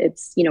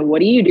 It's,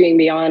 what are you doing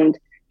beyond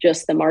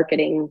just the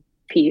marketing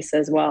piece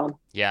as well?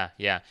 Yeah.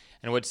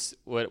 And what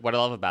I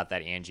love about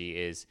that, Angie,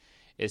 is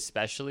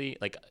especially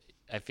like,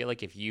 I feel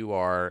like if you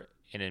are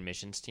an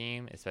admissions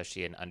team,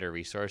 especially an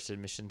under-resourced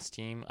admissions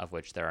team, of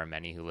which there are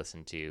many who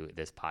listen to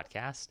this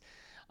podcast,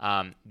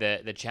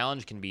 the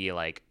challenge can be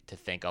like to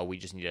think, oh, we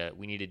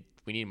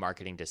need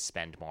marketing to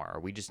spend more, or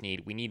we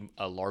need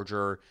a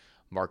larger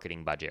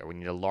marketing budget, or we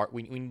need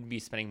to be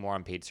spending more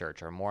on paid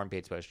search or more on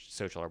paid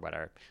social or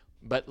whatever.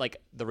 But like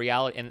the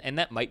reality, and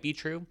that might be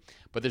true,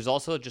 but there's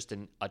also just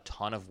a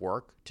ton of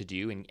work to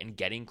do in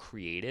getting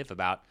creative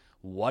about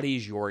what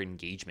is your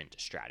engagement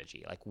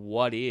strategy? Like,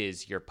 what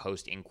is your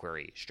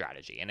post-inquiry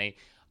strategy? And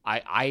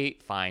I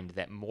find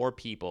that more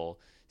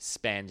people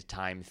spend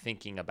time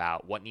thinking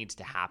about what needs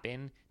to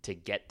happen to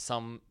get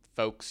some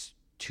folks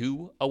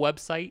to a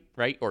website,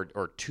 right? Or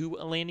to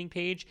a landing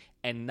page,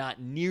 and not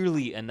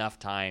nearly enough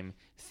time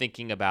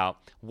thinking about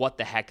what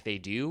the heck they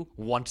do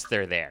once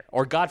they're there.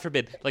 Or God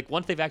forbid, like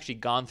once they've actually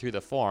gone through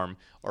the form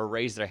or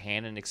raised their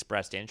hand and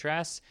expressed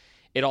interest,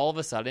 it all of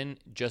a sudden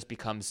just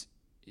becomes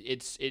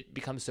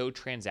so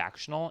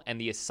transactional,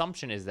 and the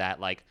assumption is that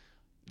like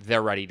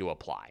they're ready to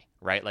apply,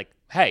 right? Like,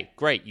 hey,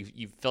 great,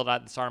 you filled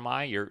out this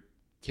RMI,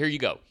 here you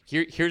go.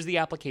 Here's the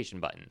application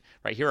button,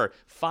 right? Here are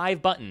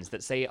 5 buttons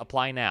that say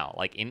apply now,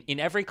 like in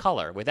every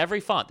color with every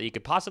font that you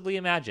could possibly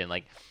imagine.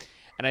 Like,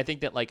 and I think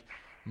that like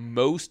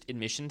most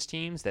admissions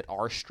teams that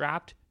are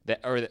strapped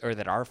that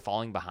are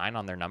falling behind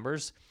on their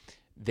numbers,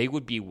 they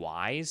would be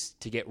wise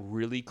to get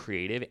really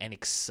creative and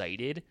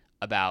excited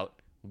about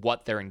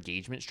what their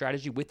engagement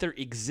strategy with their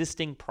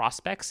existing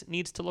prospects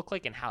needs to look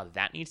like and how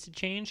that needs to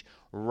change,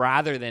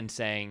 rather than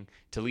saying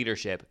to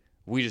leadership,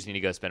 we just need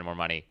to go spend more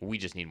money, we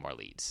just need more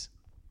leads.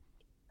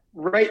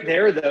 Right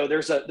there, though,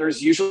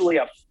 there's usually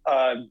a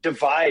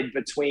divide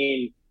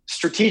between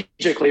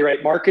strategically,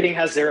 right? Marketing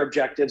has their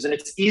objectives, and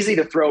it's easy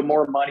to throw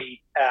more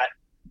money at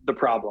the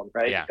problem,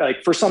 right? Yeah.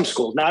 Like for some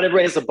schools, not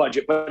everybody has a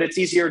budget, but it's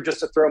easier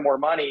just to throw more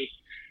money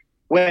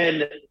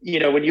when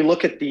you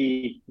look at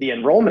the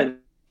enrollment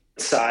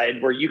side,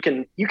 where you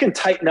can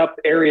tighten up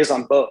areas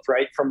on both,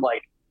 right? From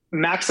like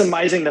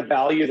maximizing the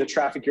value of the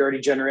traffic you're already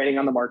generating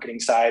on the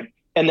marketing side,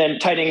 and then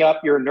tightening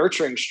up your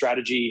nurturing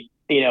strategy,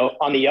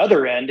 on the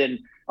other end. And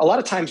a lot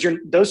of times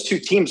those two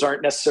teams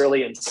aren't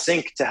necessarily in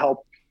sync to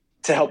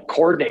help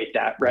coordinate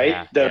that,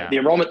 right? The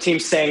enrollment team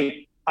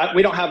saying,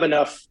 we don't have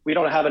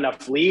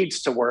enough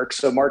leads to work.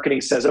 So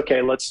marketing says,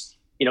 okay, let's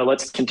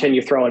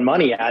continue throwing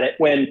money at it.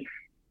 When,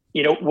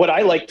 what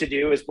I like to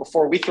do is,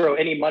 before we throw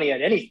any money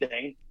at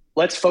anything,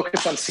 let's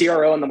focus on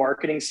CRO and the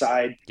marketing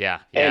side,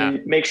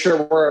 and make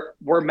sure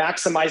we're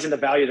maximizing the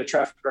value of the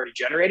traffic we're already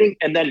generating.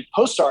 And then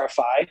post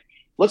RFI,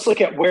 let's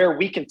look at where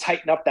we can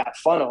tighten up that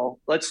funnel.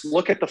 Let's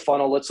look at the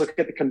funnel. Let's look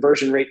at the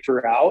conversion rate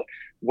throughout.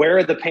 Where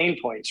are the pain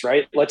points,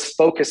 right? Let's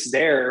focus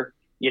there,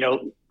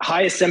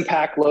 highest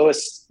impact,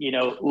 lowest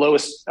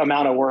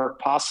amount of work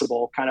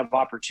possible kind of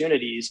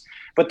opportunities,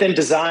 but then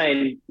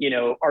design,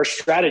 our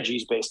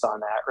strategies based on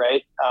that.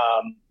 Right.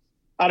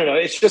 I don't know.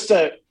 There's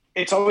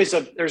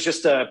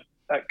just a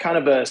kind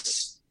of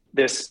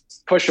this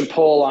push and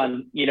pull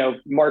on,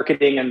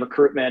 marketing and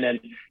recruitment.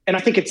 And I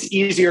think it's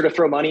easier to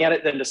throw money at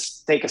it than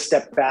to take a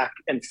step back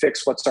and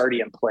fix what's already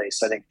in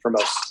place, I think, for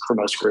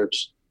most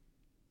groups.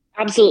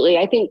 Absolutely.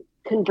 I think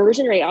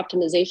conversion rate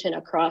optimization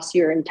across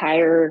your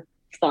entire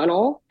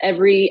funnel, at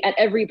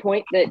every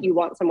point that you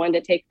want someone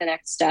to take the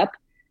next step,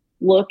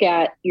 look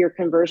at your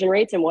conversion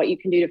rates and what you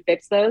can do to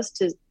fix those,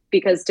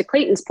 because to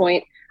Clayton's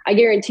point, I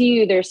guarantee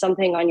you there's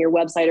something on your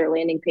website or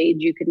landing page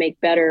you could make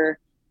better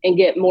and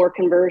get more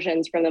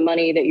conversions from the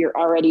money that you're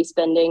already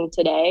spending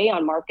today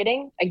on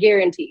marketing. I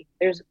guarantee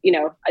there's,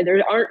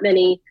 there aren't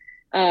many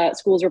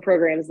schools or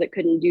programs that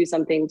couldn't do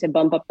something to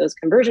bump up those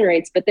conversion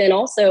rates. But then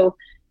also,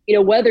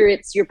 whether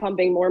it's you're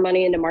pumping more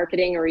money into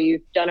marketing or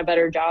you've done a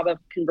better job of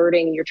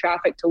converting your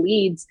traffic to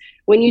leads,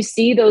 when you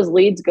see those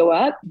leads go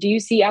up, do you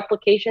see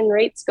application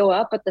rates go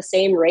up at the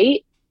same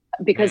rate?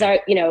 Because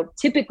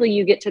typically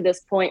you get to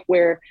this point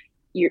where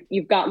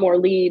you've got more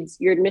leads.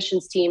 Your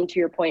admissions team, to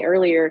your point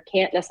earlier,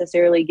 can't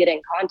necessarily get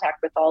in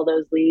contact with all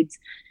those leads.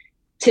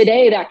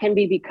 Today, that can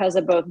be because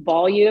of both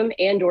volume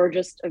and or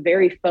just a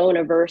very phone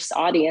averse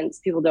audience.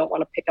 People don't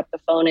want to pick up the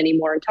phone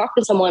anymore and talk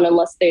to someone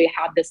unless they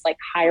have this like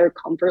higher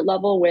comfort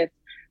level with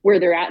where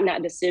they're at in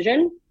that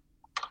decision.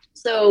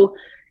 So,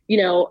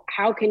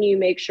 how can you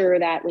make sure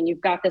that when you've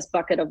got this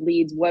bucket of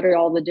leads, what are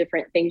all the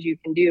different things you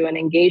can do, an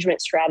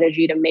engagement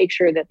strategy to make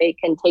sure that they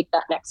can take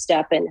that next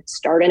step and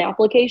start an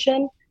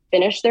application,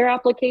 finish their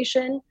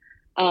application?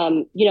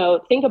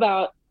 Think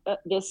about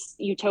this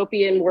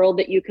utopian world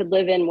that you could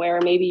live in where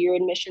maybe your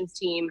admissions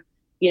team,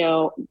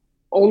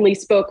 only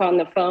spoke on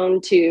the phone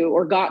to,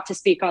 or got to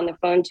speak on the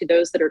phone to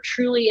those that are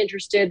truly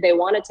interested. They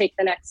want to take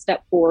the next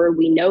step forward.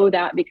 We know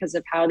that because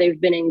of how they've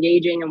been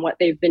engaging and what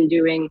they've been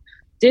doing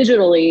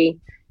digitally.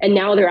 And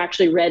now they're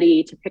actually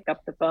ready to pick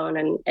up the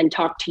phone and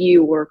talk to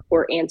you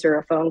or answer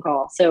a phone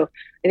call. So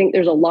I think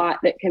there's a lot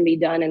that can be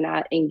done in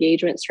that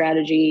engagement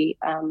strategy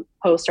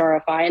post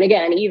RFI. And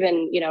again,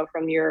 even,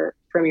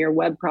 from your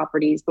web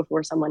properties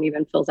before someone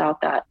even fills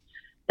out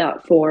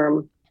that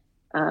form.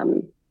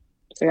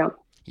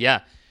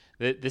 Yeah.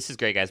 This is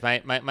great, guys. My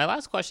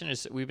last question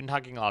is, we've been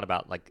talking a lot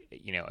about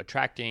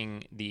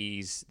attracting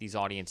these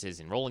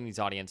audiences, enrolling these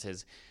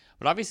audiences.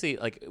 But obviously,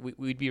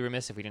 we'd be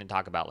remiss if we didn't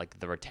talk about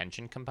the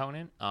retention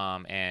component.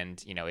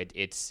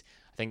 It's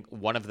I think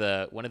one of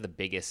the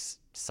biggest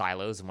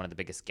silos and one of the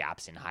biggest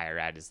gaps in higher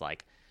ed is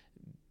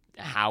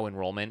how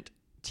enrollment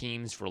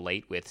teams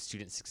relate with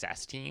student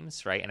success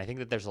teams, right? And I think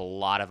that there's a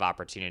lot of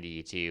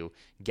opportunity to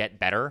get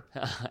better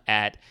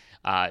at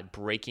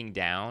breaking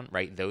down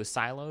those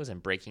silos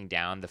and breaking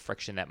down the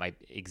friction that might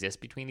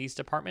exist between these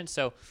departments.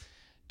 So,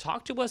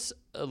 talk to us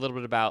a little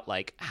bit about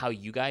how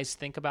you guys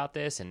think about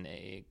this, and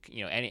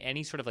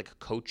any sort of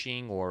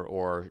coaching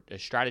or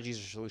strategies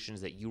or solutions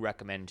that you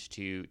recommend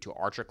to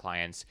Archer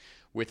clients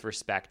with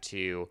respect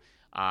to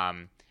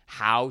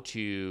how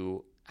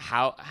to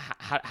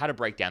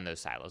break down those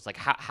silos.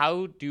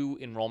 How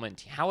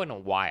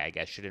and why, I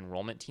guess, should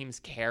enrollment teams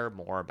care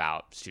more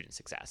about student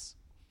success?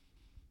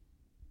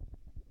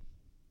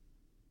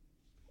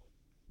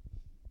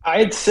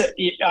 I'd say,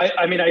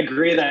 I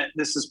agree that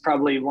this is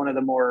probably one of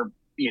the more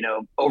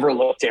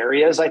overlooked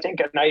areas, I think.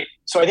 And I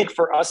think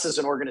for us as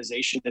an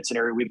organization, it's an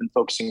area we've been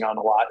focusing on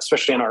a lot,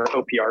 especially on our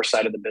OPR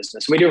side of the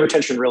business. We do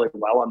retention really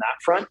well on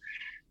that front.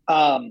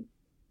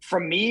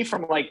 From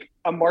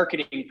a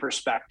marketing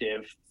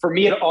perspective, for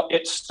me,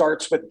 it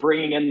starts with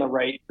bringing in the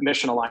right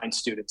mission-aligned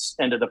students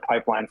into the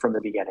pipeline from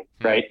the beginning,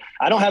 right?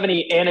 I don't have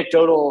any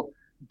anecdotal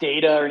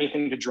data or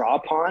anything to draw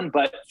upon,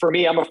 but for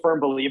me, I'm a firm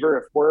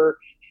believer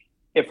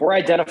if we're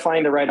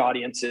identifying the right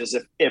audiences,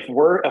 if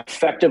we're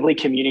effectively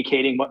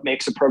communicating what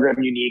makes a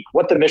program unique,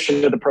 what the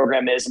mission of the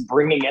program is, and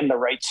bringing in the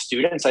right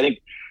students,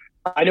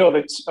 I know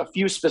of a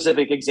few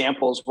specific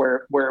examples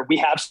where we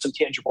have some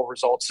tangible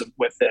results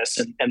with this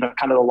and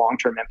kind of the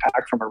long-term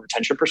impact from a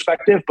retention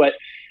perspective. But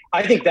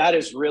I think that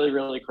is really,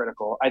 really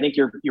critical. I think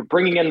you're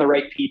bringing in the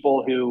right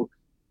people who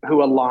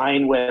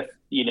align with,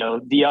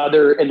 the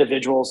other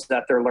individuals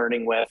that they're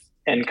learning with,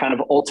 and kind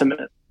of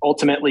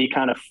ultimately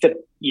kind of fit,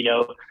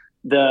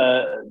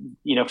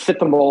 fit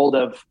the mold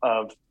of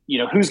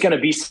who's going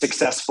to be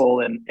successful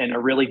and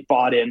are really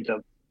bought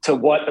into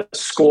what a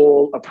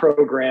school, a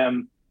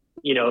program,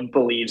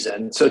 believes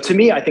in. So to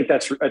me, I think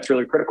that's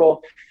really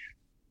critical.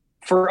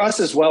 For us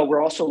as well,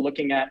 we're also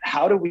looking at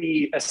how do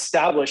we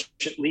establish,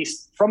 at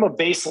least from a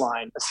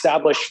baseline,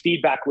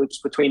 feedback loops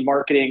between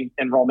marketing,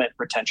 enrollment,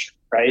 retention,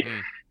 right?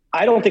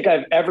 I don't think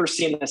I've ever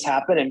seen this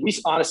happen. And we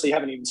honestly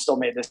haven't even still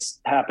made this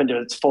happen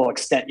to its full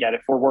extent yet.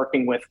 If we're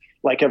working with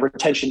a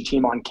retention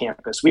team on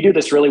campus, we do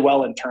this really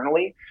well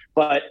internally,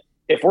 but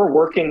if we're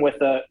working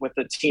with a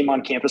team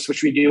on campus,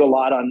 which we do a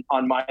lot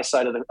on my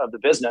side of the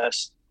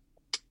business,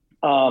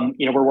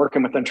 we're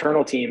working with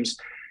internal teams,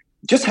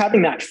 just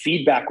having that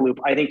feedback loop,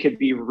 I think could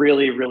be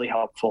really, really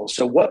helpful.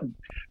 So what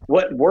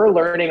we're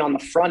learning on the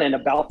front end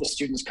about the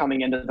students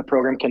coming into the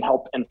program can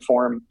help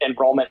inform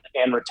enrollment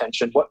and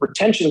retention.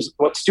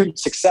 What student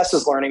success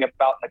is learning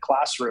about in the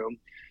classroom,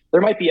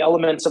 there might be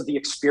elements of the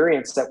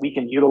experience that we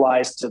can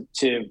utilize to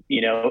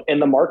in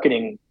the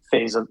marketing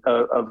phase of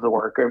the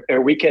work,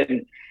 or we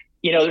can,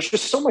 there's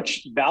just so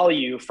much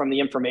value from the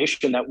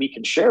information that we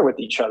can share with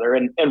each other.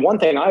 And one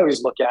thing I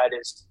always look at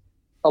is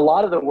a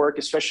lot of the work,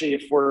 especially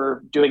if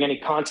we're doing any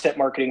content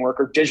marketing work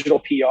or digital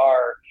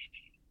PR,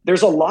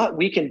 there's a lot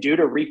we can do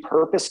to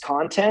repurpose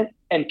content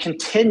and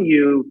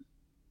continue,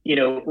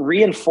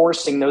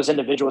 reinforcing those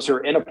individuals who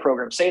are in a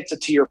program. Say it's a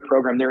 2-year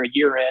program, they're a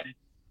year in.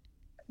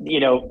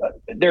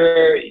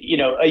 they're,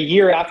 a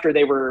year after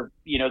they were,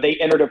 they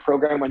entered a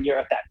program when you're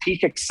at that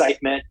peak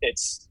excitement.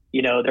 It's,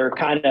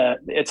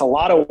 it's a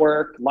lot of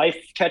work. Life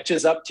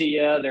catches up to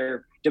you.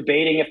 They're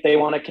debating if they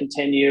want to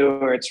continue,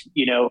 or it's,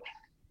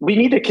 we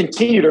need to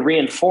continue to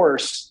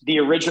reinforce the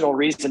original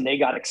reason they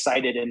got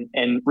excited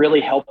and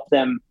really help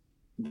them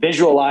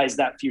visualize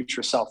that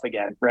future self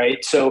again.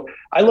 Right. So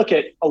I look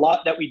at a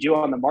lot that we do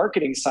on the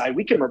marketing side.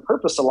 We can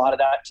repurpose a lot of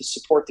that to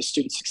support the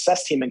student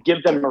success team and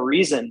give them a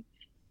reason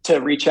to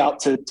reach out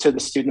to the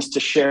students to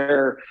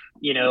share,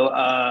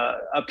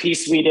 a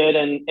piece we did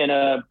in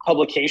a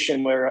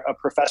publication where a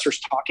professor's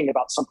talking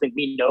about something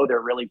we know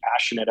they're really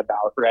passionate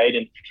about. Right.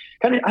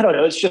 And I don't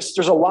know, it's just,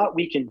 there's a lot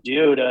we can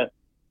do to,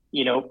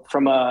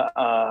 from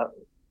a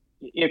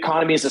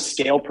economies of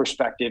scale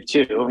perspective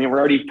too. I mean, we're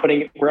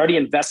already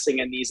investing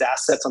in these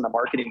assets on the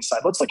marketing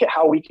side. Let's look at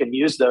how we can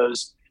use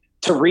those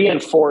to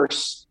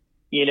reinforce,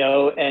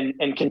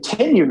 and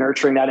continue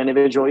nurturing that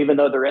individual, even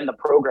though they're in the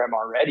program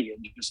already,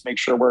 and just make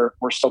sure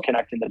we're still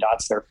connecting the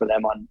dots there for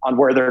them on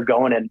where they're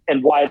going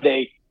and why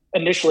they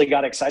initially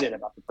got excited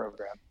about the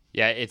program.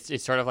 Yeah,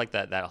 it's sort of like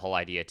that whole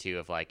idea too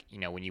of like,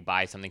 when you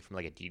buy something from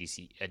like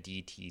a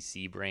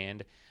DTC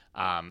brand,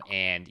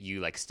 and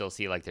you like still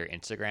see like their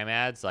Instagram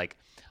ads, like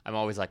I'm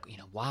always like,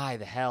 why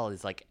the hell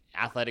is like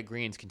Athletic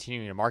Greens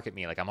continuing to market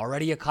me? Like I'm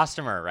already a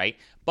customer, right?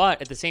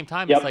 But at the same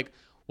time, It's like,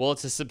 well,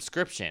 it's a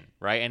subscription,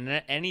 right? And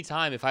at any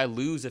time, if I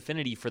lose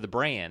affinity for the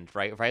brand,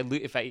 right?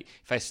 If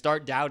I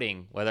start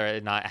doubting whether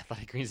or not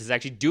Athletic Greens is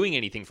actually doing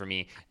anything for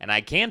me, and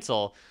I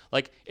cancel,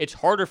 like it's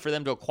harder for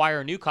them to acquire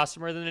a new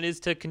customer than it is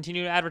to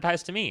continue to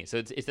advertise to me. So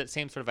it's that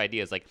same sort of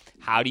idea. It's like,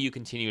 how do you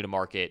continue to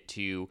market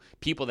to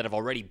people that have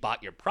already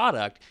bought your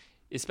product,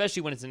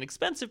 especially when it's an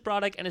expensive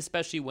product, and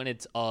especially when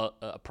it's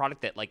a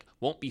product that like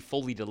won't be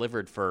fully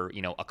delivered for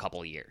a couple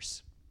of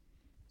years.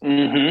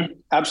 Mm-hmm.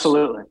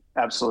 Absolutely.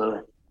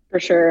 For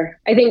sure.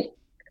 I think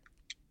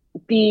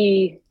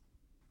you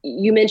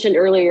mentioned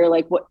earlier,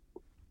 like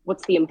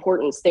what's the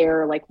importance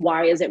there? Like,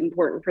 why is it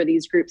important for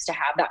these groups to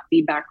have that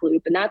feedback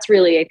loop? And that's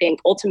really, I think,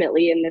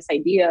 ultimately in this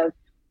idea of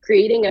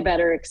creating a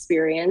better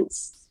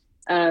experience,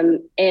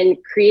 and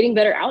creating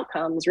better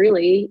outcomes,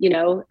 really,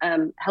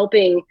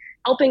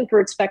 helping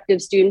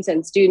prospective students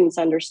and students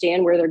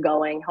understand where they're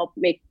going,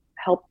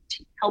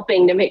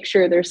 helping to make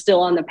sure they're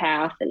still on the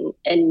path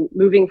and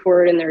moving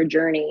forward in their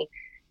journey.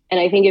 And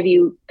I think if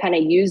you kind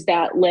of use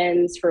that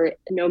lens for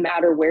no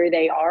matter where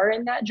they are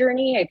in that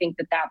journey, I think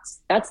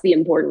that's the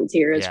importance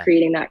here is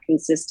creating that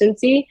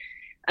consistency.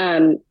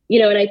 And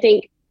I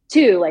think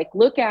too, like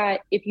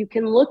if you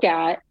can look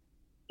at,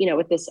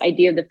 with this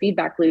idea of the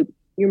feedback loop,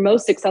 your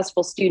most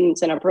successful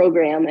students in a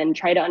program and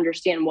try to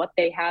understand what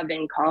they have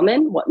in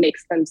common, what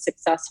makes them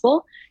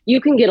successful,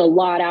 you can get a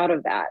lot out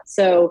of that.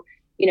 So,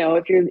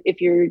 if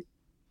you're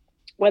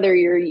whether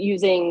you're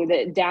using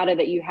the data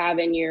that you have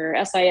in your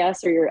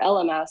SIS or your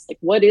LMS, like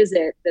what is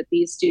it that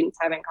these students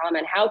have in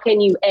common? How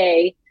can you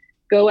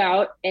go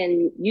out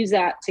and use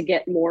that to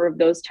get more of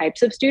those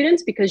types of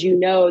students, because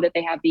that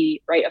they have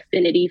the right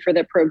affinity for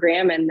the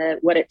program and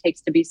what it takes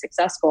to be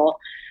successful.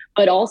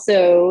 But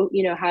also,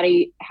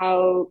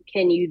 how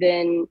can you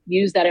then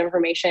use that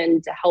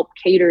information to help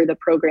cater the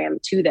program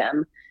to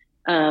them,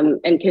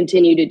 and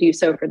continue to do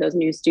so for those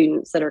new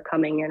students that are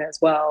coming in as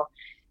well.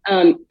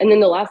 And then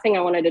the last thing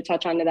I wanted to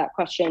touch on to that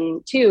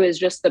question too is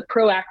just the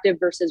proactive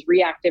versus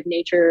reactive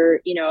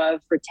nature,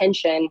 of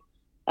retention,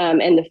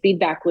 and the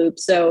feedback loop.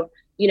 So,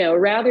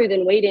 rather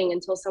than waiting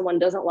until someone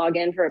doesn't log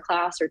in for a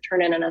class or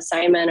turn in an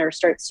assignment or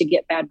starts to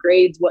get bad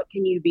grades, what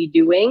can you be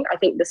doing? I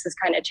think this is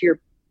kind of to your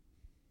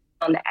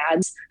on the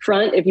ads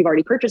front. If you've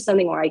already purchased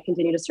something, why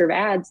continue to serve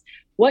ads?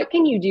 What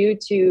can you do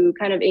to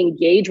kind of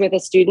engage with a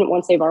student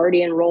once they've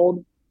already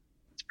enrolled?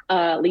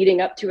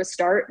 Leading up to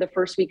the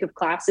first week of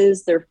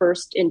classes, their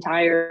first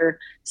entire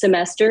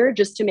semester,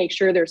 just to make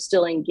sure they're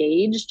still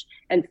engaged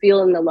and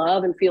feeling the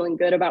love and feeling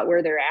good about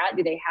where they're at.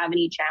 Do they have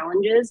any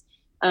challenges?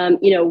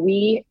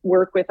 We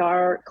work with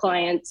our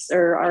clients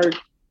or our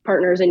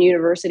partners and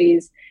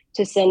universities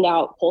to send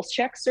out pulse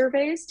check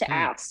surveys to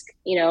ask,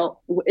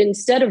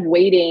 instead of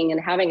waiting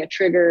and having a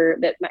trigger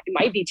that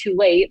might be too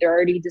late, they're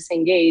already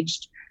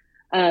disengaged.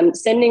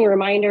 Sending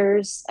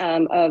reminders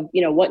of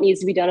what needs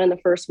to be done in the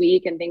first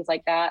week and things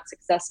like that,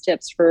 success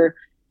tips for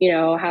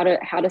how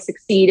to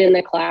succeed in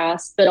the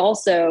class, but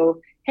also,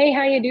 hey,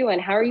 how you doing?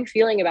 How are you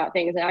feeling about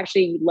things? And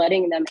actually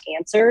letting them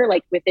answer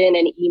like within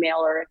an email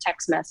or a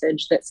text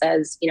message that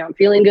says, I'm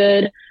feeling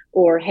good,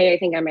 or hey, I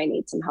think I might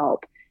need some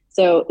help.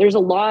 So there's a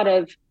lot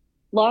of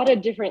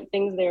different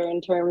things there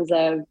in terms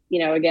of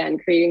again,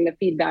 creating the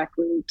feedback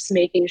loops,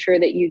 making sure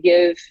that you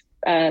give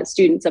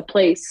students a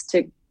place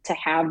to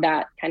have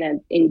that kind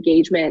of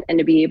engagement and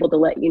to be able to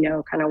let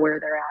kind of where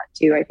they're at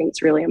too. I think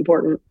it's really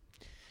important.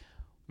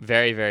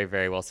 Very, very,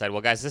 very well said.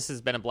 Well, guys, this has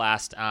been a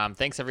blast.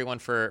 Thanks, everyone,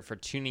 for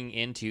tuning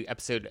in to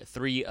episode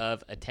 3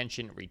 of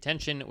Attention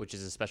Retention, which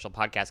is a special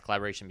podcast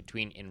collaboration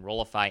between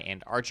Enrollify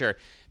and Archer.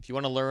 If you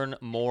want to learn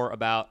more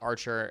about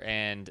Archer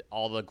and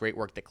all the great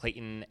work that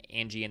Clayton,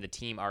 Angie, and the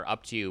team are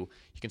up to, you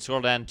can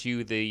scroll down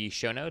to the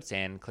show notes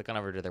and click on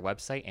over to their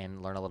website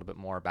and learn a little bit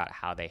more about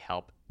how they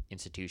help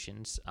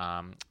institutions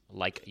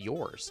like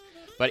yours.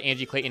 But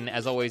Angie, Clayton,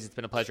 as always, it's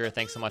been a pleasure.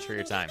 Thanks so much for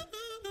your time.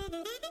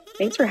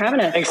 Thanks for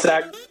having us. Thanks,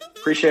 Zach.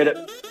 Appreciate it.